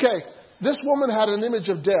 Okay, this woman had an image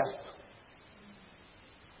of death.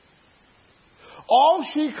 All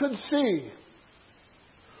she could see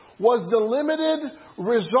was the limited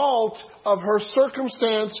result of her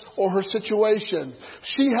circumstance or her situation.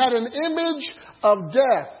 She had an image of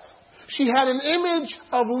death. She had an image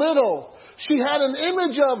of little. She had an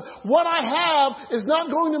image of what I have is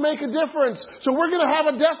not going to make a difference. So we're going to have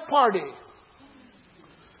a death party.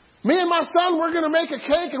 Me and my son, we're going to make a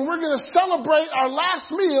cake and we're going to celebrate our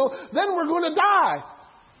last meal. Then we're going to die.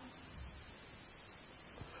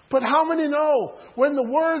 But how many know when the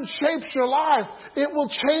Word shapes your life, it will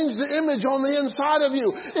change the image on the inside of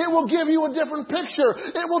you. It will give you a different picture.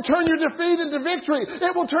 It will turn your defeat into victory.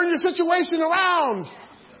 It will turn your situation around.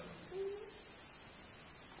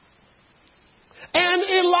 And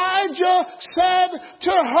Elijah said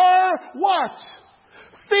to her, what?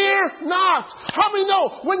 Fear not. How many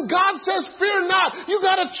know when God says fear not, you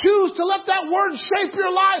got to choose to let that word shape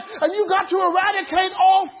your life, and you got to eradicate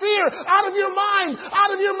all fear out of your mind,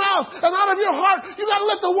 out of your mouth, and out of your heart. You got to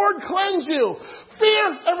let the word cleanse you. Fear,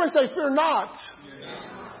 everybody say fear not.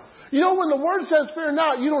 You know, when the word says fear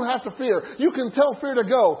not, you don't have to fear. You can tell fear to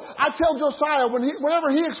go. I tell Josiah, whenever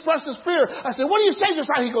he expresses fear, I say, what do you say,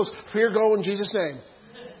 Josiah? He goes, fear go in Jesus' name.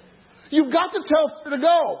 You've got to tell fear to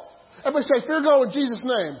go. Everybody say, fear go in Jesus'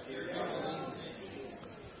 name.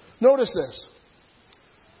 Notice this.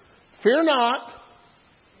 Fear not.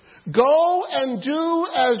 Go and do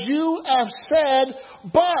as you have said,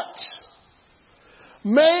 but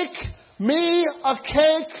make me a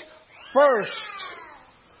cake first.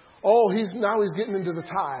 Oh, he's getting into the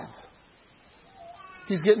tithe.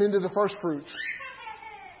 He's getting into the first fruits.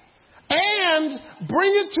 And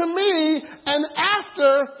bring it to me, and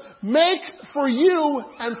after make for you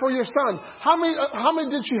and for your son. How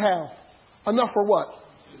many did she have? Enough for what?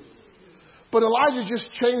 But Elijah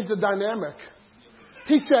just changed the dynamic.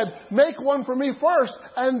 He said, make one for me first,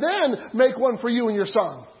 and then make one for you and your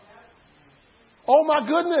son. Oh my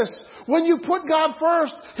goodness. When you put God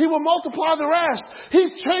first, He will multiply the rest. He's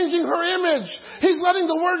changing her image. He's letting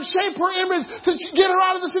the Word shape her image to get her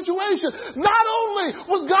out of the situation. Not only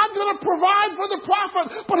was God going to provide for the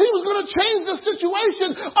prophet, but He was going to change the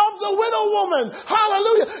situation of the widow woman.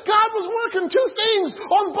 Hallelujah. God was working 2 things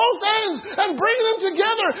on both ends and bringing them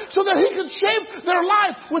together so that He could shape their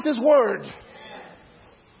life with His Word.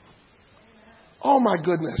 Oh my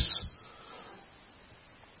goodness.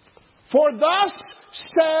 For thus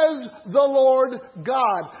says the Lord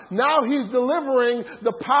God. Now He's delivering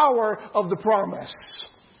the power of the promise.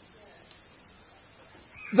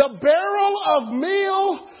 The barrel of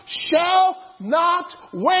meal shall not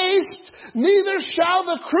waste, neither shall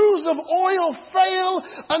the cruse of oil fail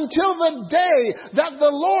until the day that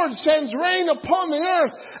the Lord sends rain upon the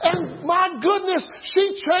earth. And my goodness,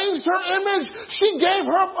 she changed her image. She gave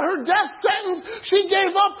her death sentence. She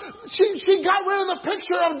gave up. She got rid of the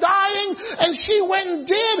picture of dying, and she went and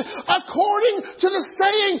did according to the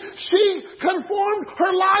saying. She conformed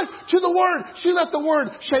her life to the Word. She let the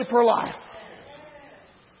Word shape her life.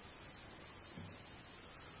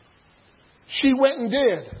 She went and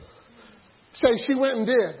did. Say, she went and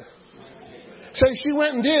did. Say, she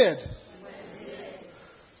went and did.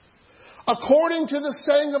 According to the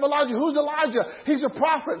saying of Elijah. Who's Elijah? He's a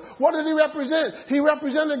prophet. What did he represent? He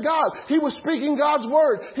represented God. He was speaking God's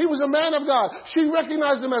word. He was a man of God. She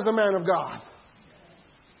recognized him as a man of God.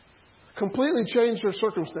 Completely changed her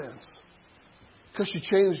circumstance. Because she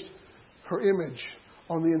changed her image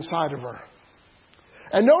on the inside of her.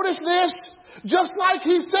 And notice this. Just like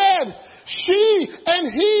he said, she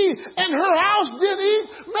and he and her house did eat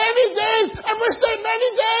many days. Everybody say many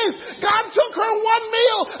days. God took her one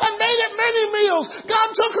meal and made it many meals. God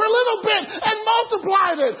took her a little bit and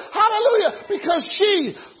multiplied it. Hallelujah. Because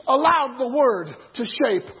she allowed the Word to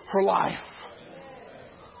shape her life.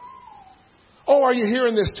 Oh, are you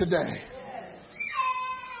hearing this today?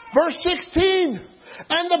 Verse 16.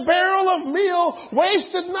 And the barrel of meal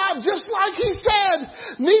wasted not, just like he said.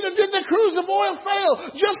 Neither did the cruse of oil fail,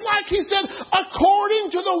 just like he said, according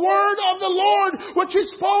to the word of the Lord, which he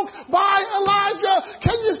spoke by Elijah.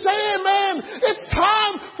 Can you say amen? It's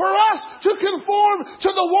time for us to conform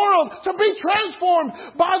to the world, to be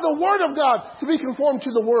transformed by the word of God, to be conformed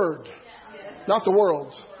to the word, not the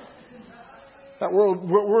world. That world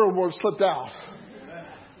word slipped out.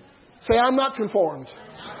 Say, I'm not conformed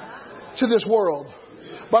to this world,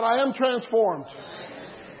 but I am transformed.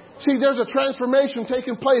 See, there's a transformation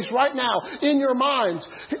taking place right now in your minds.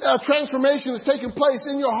 A transformation is taking place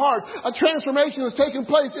in your heart. A transformation is taking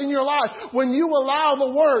place in your life when you allow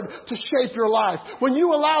the Word to shape your life. When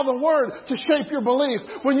you allow the Word to shape your belief.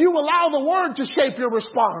 When you allow the Word to shape your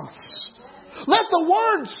response. Let the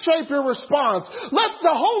Word shape your response. Let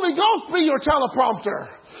the Holy Ghost be your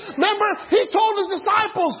teleprompter. Remember, he told his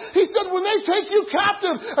disciples, he said, when they take you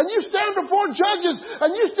captive and you stand before judges and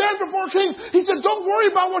you stand before kings, he said, don't worry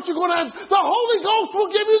about what you're going to answer. The Holy Ghost will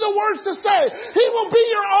give you the words to say. He will be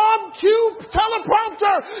your on-cue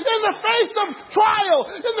teleprompter in the face of trial,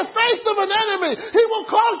 in the face of an enemy. He will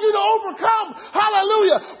cause you to overcome.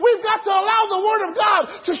 Hallelujah. We've got to allow the Word of God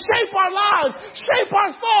to shape our lives, shape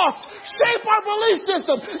our thoughts, shape our belief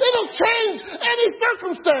system. It'll change any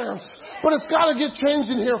circumstance, but it's got to get changed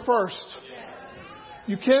in here first.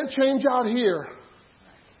 You can't change out here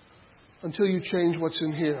until you change what's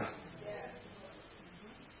in here.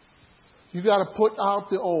 You got to put out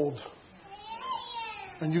the old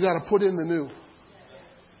and you got to put in the new.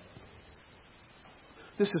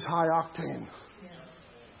 This is high octane.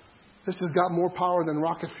 This has got more power than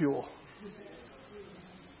rocket fuel.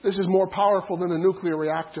 This is more powerful than a nuclear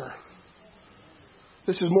reactor.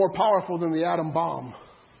 This is more powerful than the atom bomb.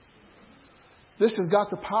 This has got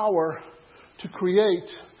the power to create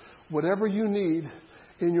whatever you need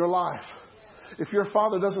in your life. If your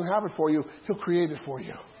Father doesn't have it for you, He'll create it for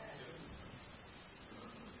you.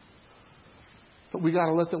 But we got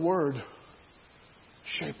to let the Word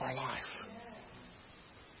shape our life.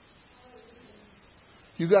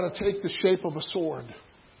 You got to take the shape of a sword.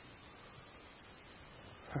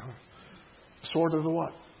 Sword of the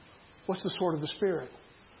what? What's the sword of the Spirit?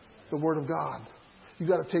 The Word of God. You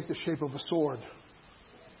got to take the shape of a sword.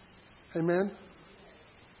 Amen?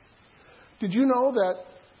 Did you know that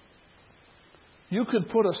you could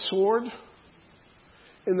put a sword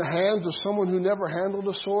in the hands of someone who never handled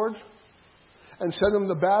a sword and send them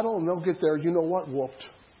to battle and they'll get there, you know what, whooped.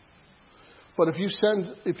 But if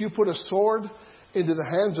you put a sword into the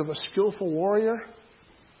hands of a skillful warrior,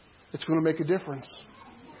 it's going to make a difference.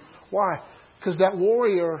 Why? Because that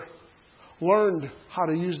warrior learned how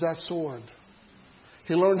to use that sword.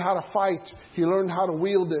 He learned how to fight. He learned how to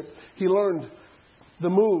wield it. He learned the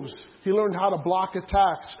moves. He learned how to block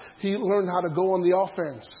attacks. He learned how to go on the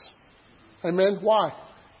offense. Amen? Why?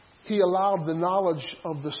 He allowed the knowledge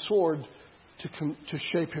of the sword to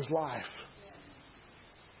shape his life.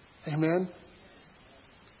 Amen?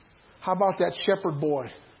 How about that shepherd boy?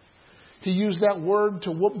 He used that word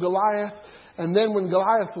to whoop Goliath. And then when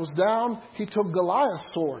Goliath was down, he took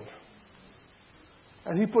Goliath's sword.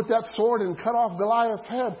 And he put that sword and cut off Goliath's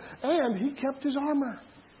head. And he kept his armor.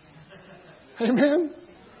 Amen?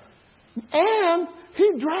 And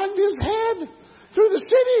he dragged his head through the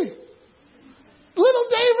city. Little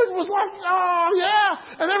David was like, oh,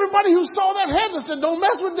 yeah. And everybody who saw that head said, don't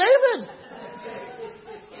mess with David.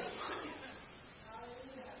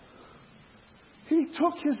 He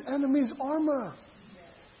took his enemy's armor.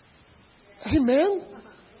 Amen?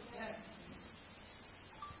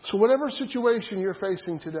 So whatever situation you're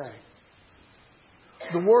facing today,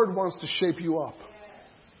 the Word wants to shape you up.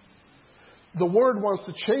 The Word wants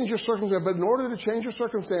to change your circumstance, but in order to change your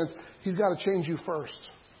circumstance, He's got to change you first.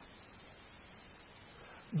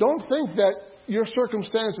 Don't think that your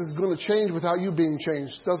circumstance is going to change without you being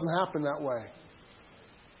changed. It doesn't happen that way.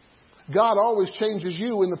 God always changes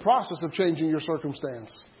you in the process of changing your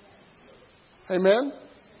circumstance. Amen?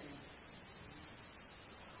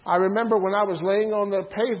 I remember when I was laying on the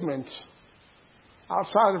pavement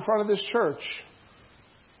outside in front of this church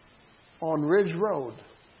on Ridge Road.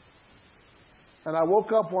 And I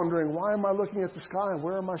woke up wondering, why am I looking at the sky and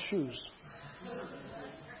where are my shoes?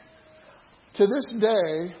 To this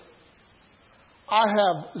day, I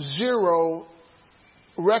have zero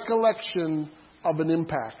recollection of an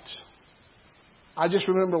impact. I just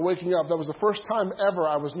remember waking up. That was the first time ever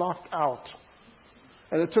I was knocked out.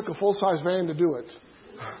 And it took a full-size van to do it.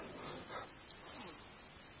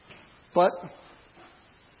 But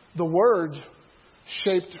the Word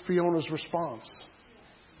shaped Fiona's response.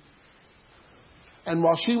 And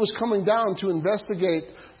while she was coming down to investigate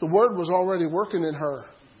The Word was already working in her.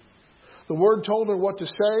 The Word told her what to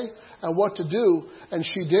say and what to do, and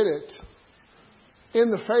she did it in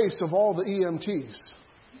the face of all the EMTs.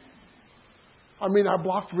 I mean, I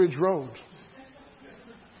blocked Ridge Road.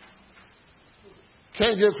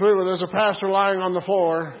 Can't get through it. There's a pastor lying on the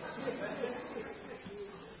floor.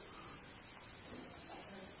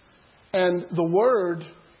 And the Word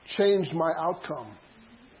changed my outcome.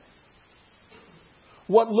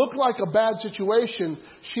 What looked like a bad situation,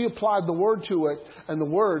 she applied the Word to it, and the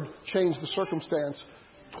Word changed the circumstance.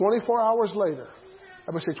 24 hours later,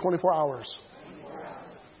 everybody say 24 hours.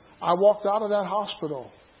 I walked out of that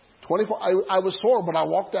hospital. I was sore, but I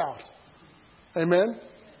walked out. Amen?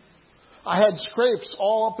 I had scrapes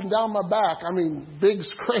all up and down my back. I mean, big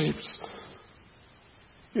scrapes.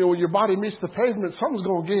 You know, when your body meets the pavement, something's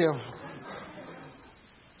going to give.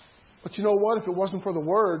 But you know what? If it wasn't for the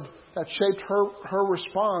Word that shaped her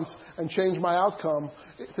response and changed my outcome,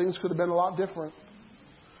 things could have been a lot different.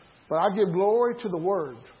 But I give glory to the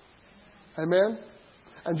Word. Amen?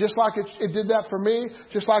 And just like it did that for me,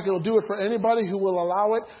 just like it'll do it for anybody who will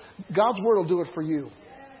allow it, God's Word will do it for you.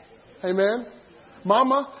 Amen?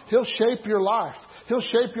 Mama, He'll shape your life. He'll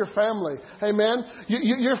shape your family. Amen?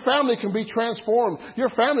 Your family can be transformed. Your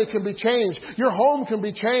family can be changed. Your home can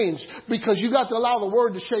be changed because you got to allow the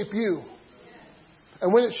Word to shape you.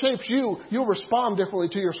 And when it shapes you, you'll respond differently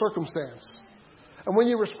to your circumstance. And when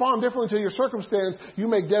you respond differently to your circumstance, you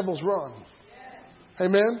make devils run.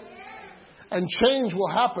 Amen? And change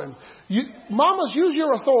will happen. Mamas, use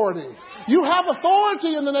your authority. You have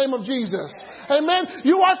authority in the name of Jesus. Amen.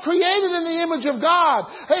 You are created in the image of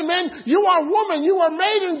God. Amen. You are woman. You are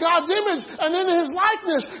made in God's image and in His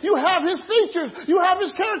likeness. You have His features. You have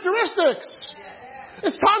His characteristics.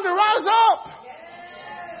 It's time to rise up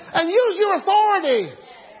and use your authority.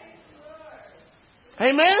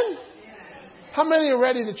 Amen. How many are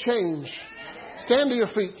ready to change? Stand to your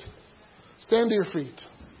feet. Stand to your feet.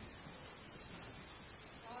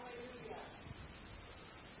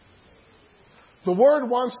 The Word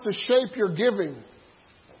wants to shape your giving.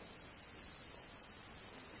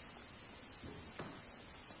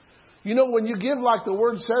 You know, when you give like the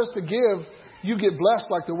Word says to give, you get blessed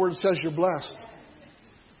like the Word says you're blessed.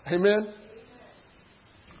 Amen?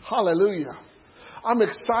 Hallelujah. I'm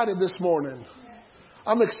excited this morning.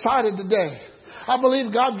 I'm excited today. I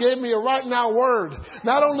believe God gave me a right now word,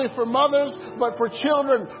 not only for mothers, but for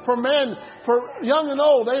children, for men, for young and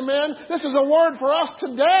old. Amen. This is a word for us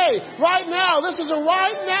today, right now. This is a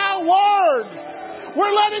right now word.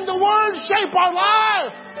 We're letting the Word shape our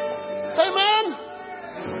life.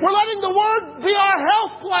 Amen. We're letting the Word be our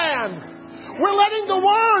health plan. We're letting the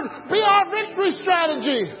Word be our victory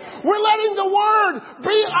strategy. We're letting the Word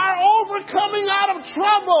be our overcoming out of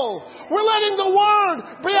trouble. We're letting the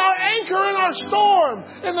Word be our anchor in our storm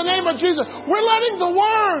in the name of Jesus. We're letting the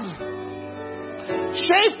Word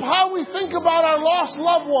shape how we think about our lost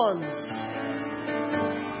loved ones.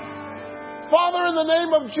 Father, in the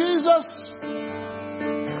name of Jesus,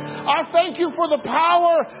 I thank you for the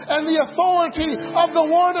power and the authority of the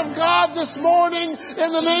Word of God this morning in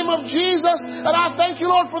the name of Jesus. And I thank you,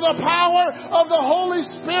 Lord, for the power of the Holy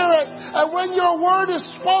Spirit. And when your Word is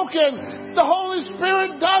spoken, the Holy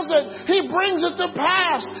Spirit does it. He brings it to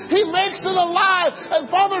pass. He makes it alive. And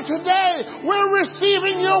Father, today we're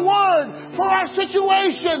receiving your Word for our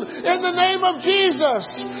situation in the name of Jesus.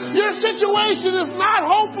 Your situation is not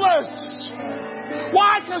hopeless.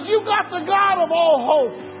 Why? Because you got the God of all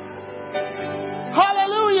hope.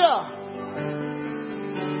 Hallelujah.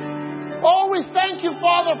 Oh, we thank you,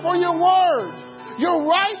 Father, for your word. Your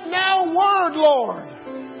right now word, Lord.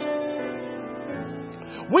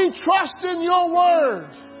 We trust in your word.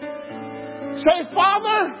 Say,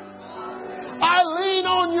 Father, I lean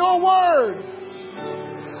on your word.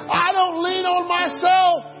 I don't lean on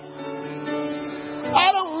myself.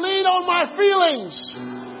 I don't lean on my feelings.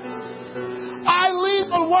 I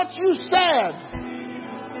lean on what you said.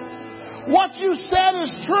 What you said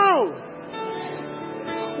is true.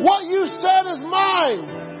 What you said is mine.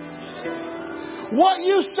 What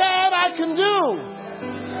you said I can do.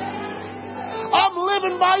 I'm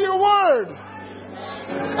living by your word.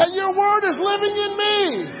 And your word is living in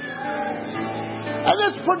me. And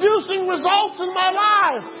it's producing results in my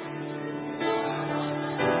life.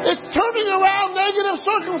 It's turning around negative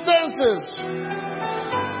circumstances.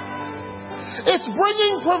 It's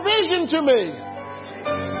bringing provision to me.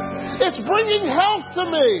 It's bringing health to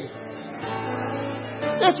me.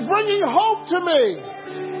 It's bringing hope to me.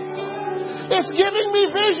 It's giving me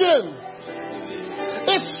vision.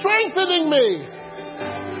 It's strengthening me.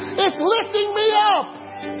 It's lifting me up.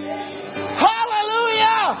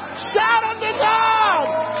 Hallelujah! Shout unto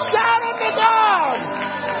God!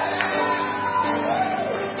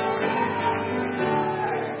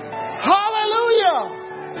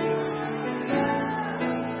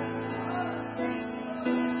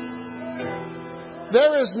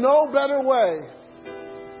 There is no better way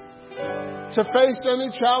to face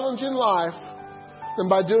any challenge in life than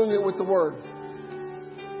by doing it with the Word.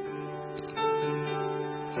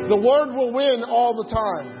 The Word will win all the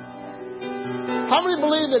time. How many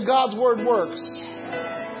believe that God's Word works?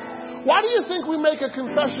 Why do you think we make a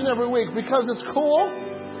confession every week? Because it's cool?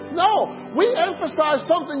 No, we emphasize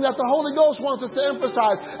something that the Holy Ghost wants us to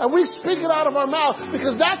emphasize, and we speak it out of our mouth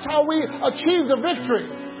because that's how we achieve the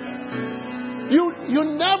victory. You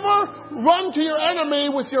never run to your enemy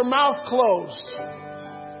with your mouth closed.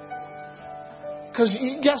 Because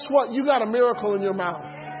guess what? You got a miracle in your mouth.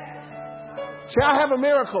 Say, I have a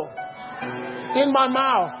miracle in my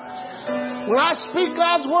mouth. When I speak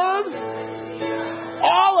God's Word,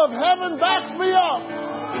 all of heaven backs me up.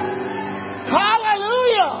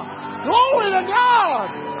 Hallelujah! Glory to God!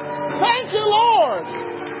 Thank you, Lord!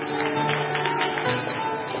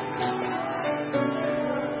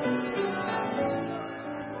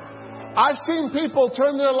 I've seen people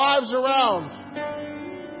turn their lives around.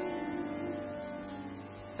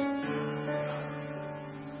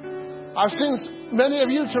 I've seen many of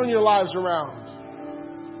you turn your lives around.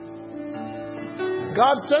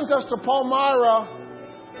 God sent us to Palmyra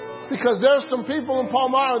because there's some people in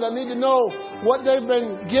Palmyra that need to know what they've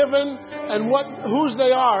been given and whose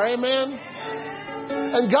they are. Amen?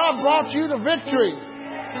 And God brought you to victory.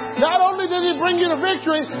 Not only did He bring you to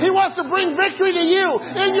victory, He wants to bring victory to you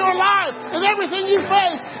in your life, in everything you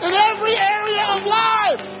face, in every area of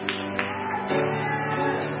life.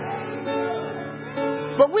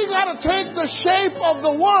 But we got to take the shape of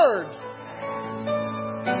the Word.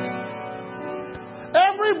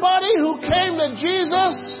 Everybody who came to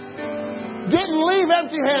Jesus didn't leave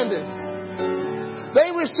empty-handed.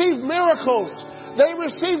 They received miracles. They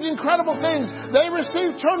received incredible things. They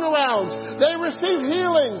received turnarounds. They received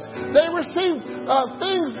healings. They received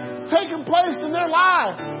things taking place in their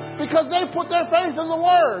life because they put their faith in the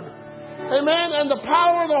Word. Amen? And the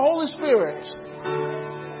power of the Holy Spirit.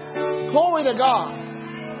 Glory to God.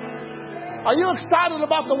 Are you excited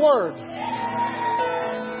about the Word?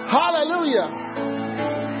 Hallelujah.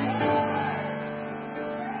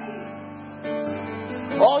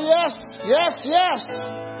 Oh, yes, yes, yes.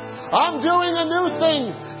 I'm doing a new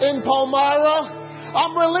thing in Palmyra.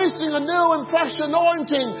 I'm releasing a new and fresh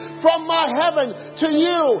anointing from my heaven to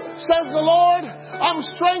you, says the Lord. I'm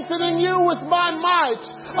strengthening you with my might.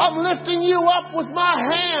 I'm lifting you up with my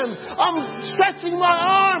hand. I'm stretching my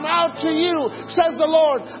arm out to you, says the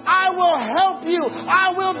Lord. I will help you.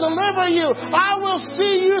 I will deliver you. I will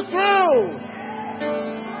see you through.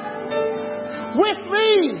 With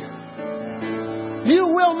me, you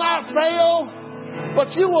will not fail,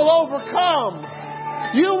 but you will overcome.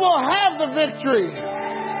 You will have the victory.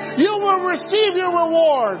 You will receive your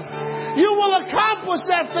reward. You will accomplish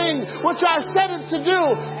that thing which I set it to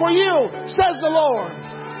do for you, says the Lord.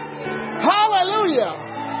 Hallelujah.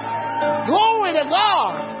 Glory to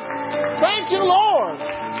God. Thank you, Lord.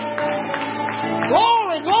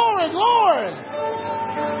 Glory, glory, glory.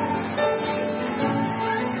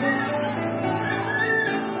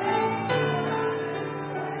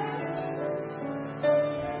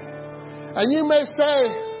 And you may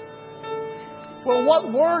say, well,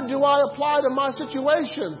 what word do I apply to my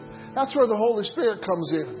situation? That's where the Holy Spirit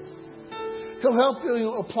comes in. He'll help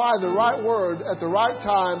you apply the right word at the right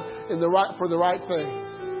time for the right thing.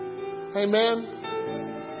 Amen.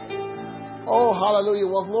 Oh, hallelujah.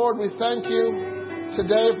 Well, Lord, we thank you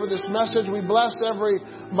today for this message. We bless every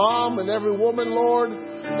mom and every woman, Lord,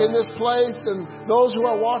 in this place, and those who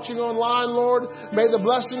are watching online, Lord. May the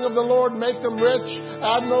blessing of the Lord make them rich,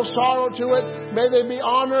 add no sorrow to it. May they be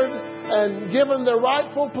honored and given their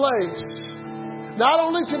rightful place. Not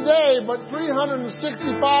only today, but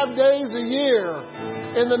 365 days a year,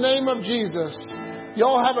 in the name of Jesus.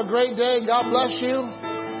 Y'all have a great day. God bless you.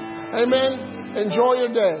 Amen. Enjoy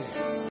your day.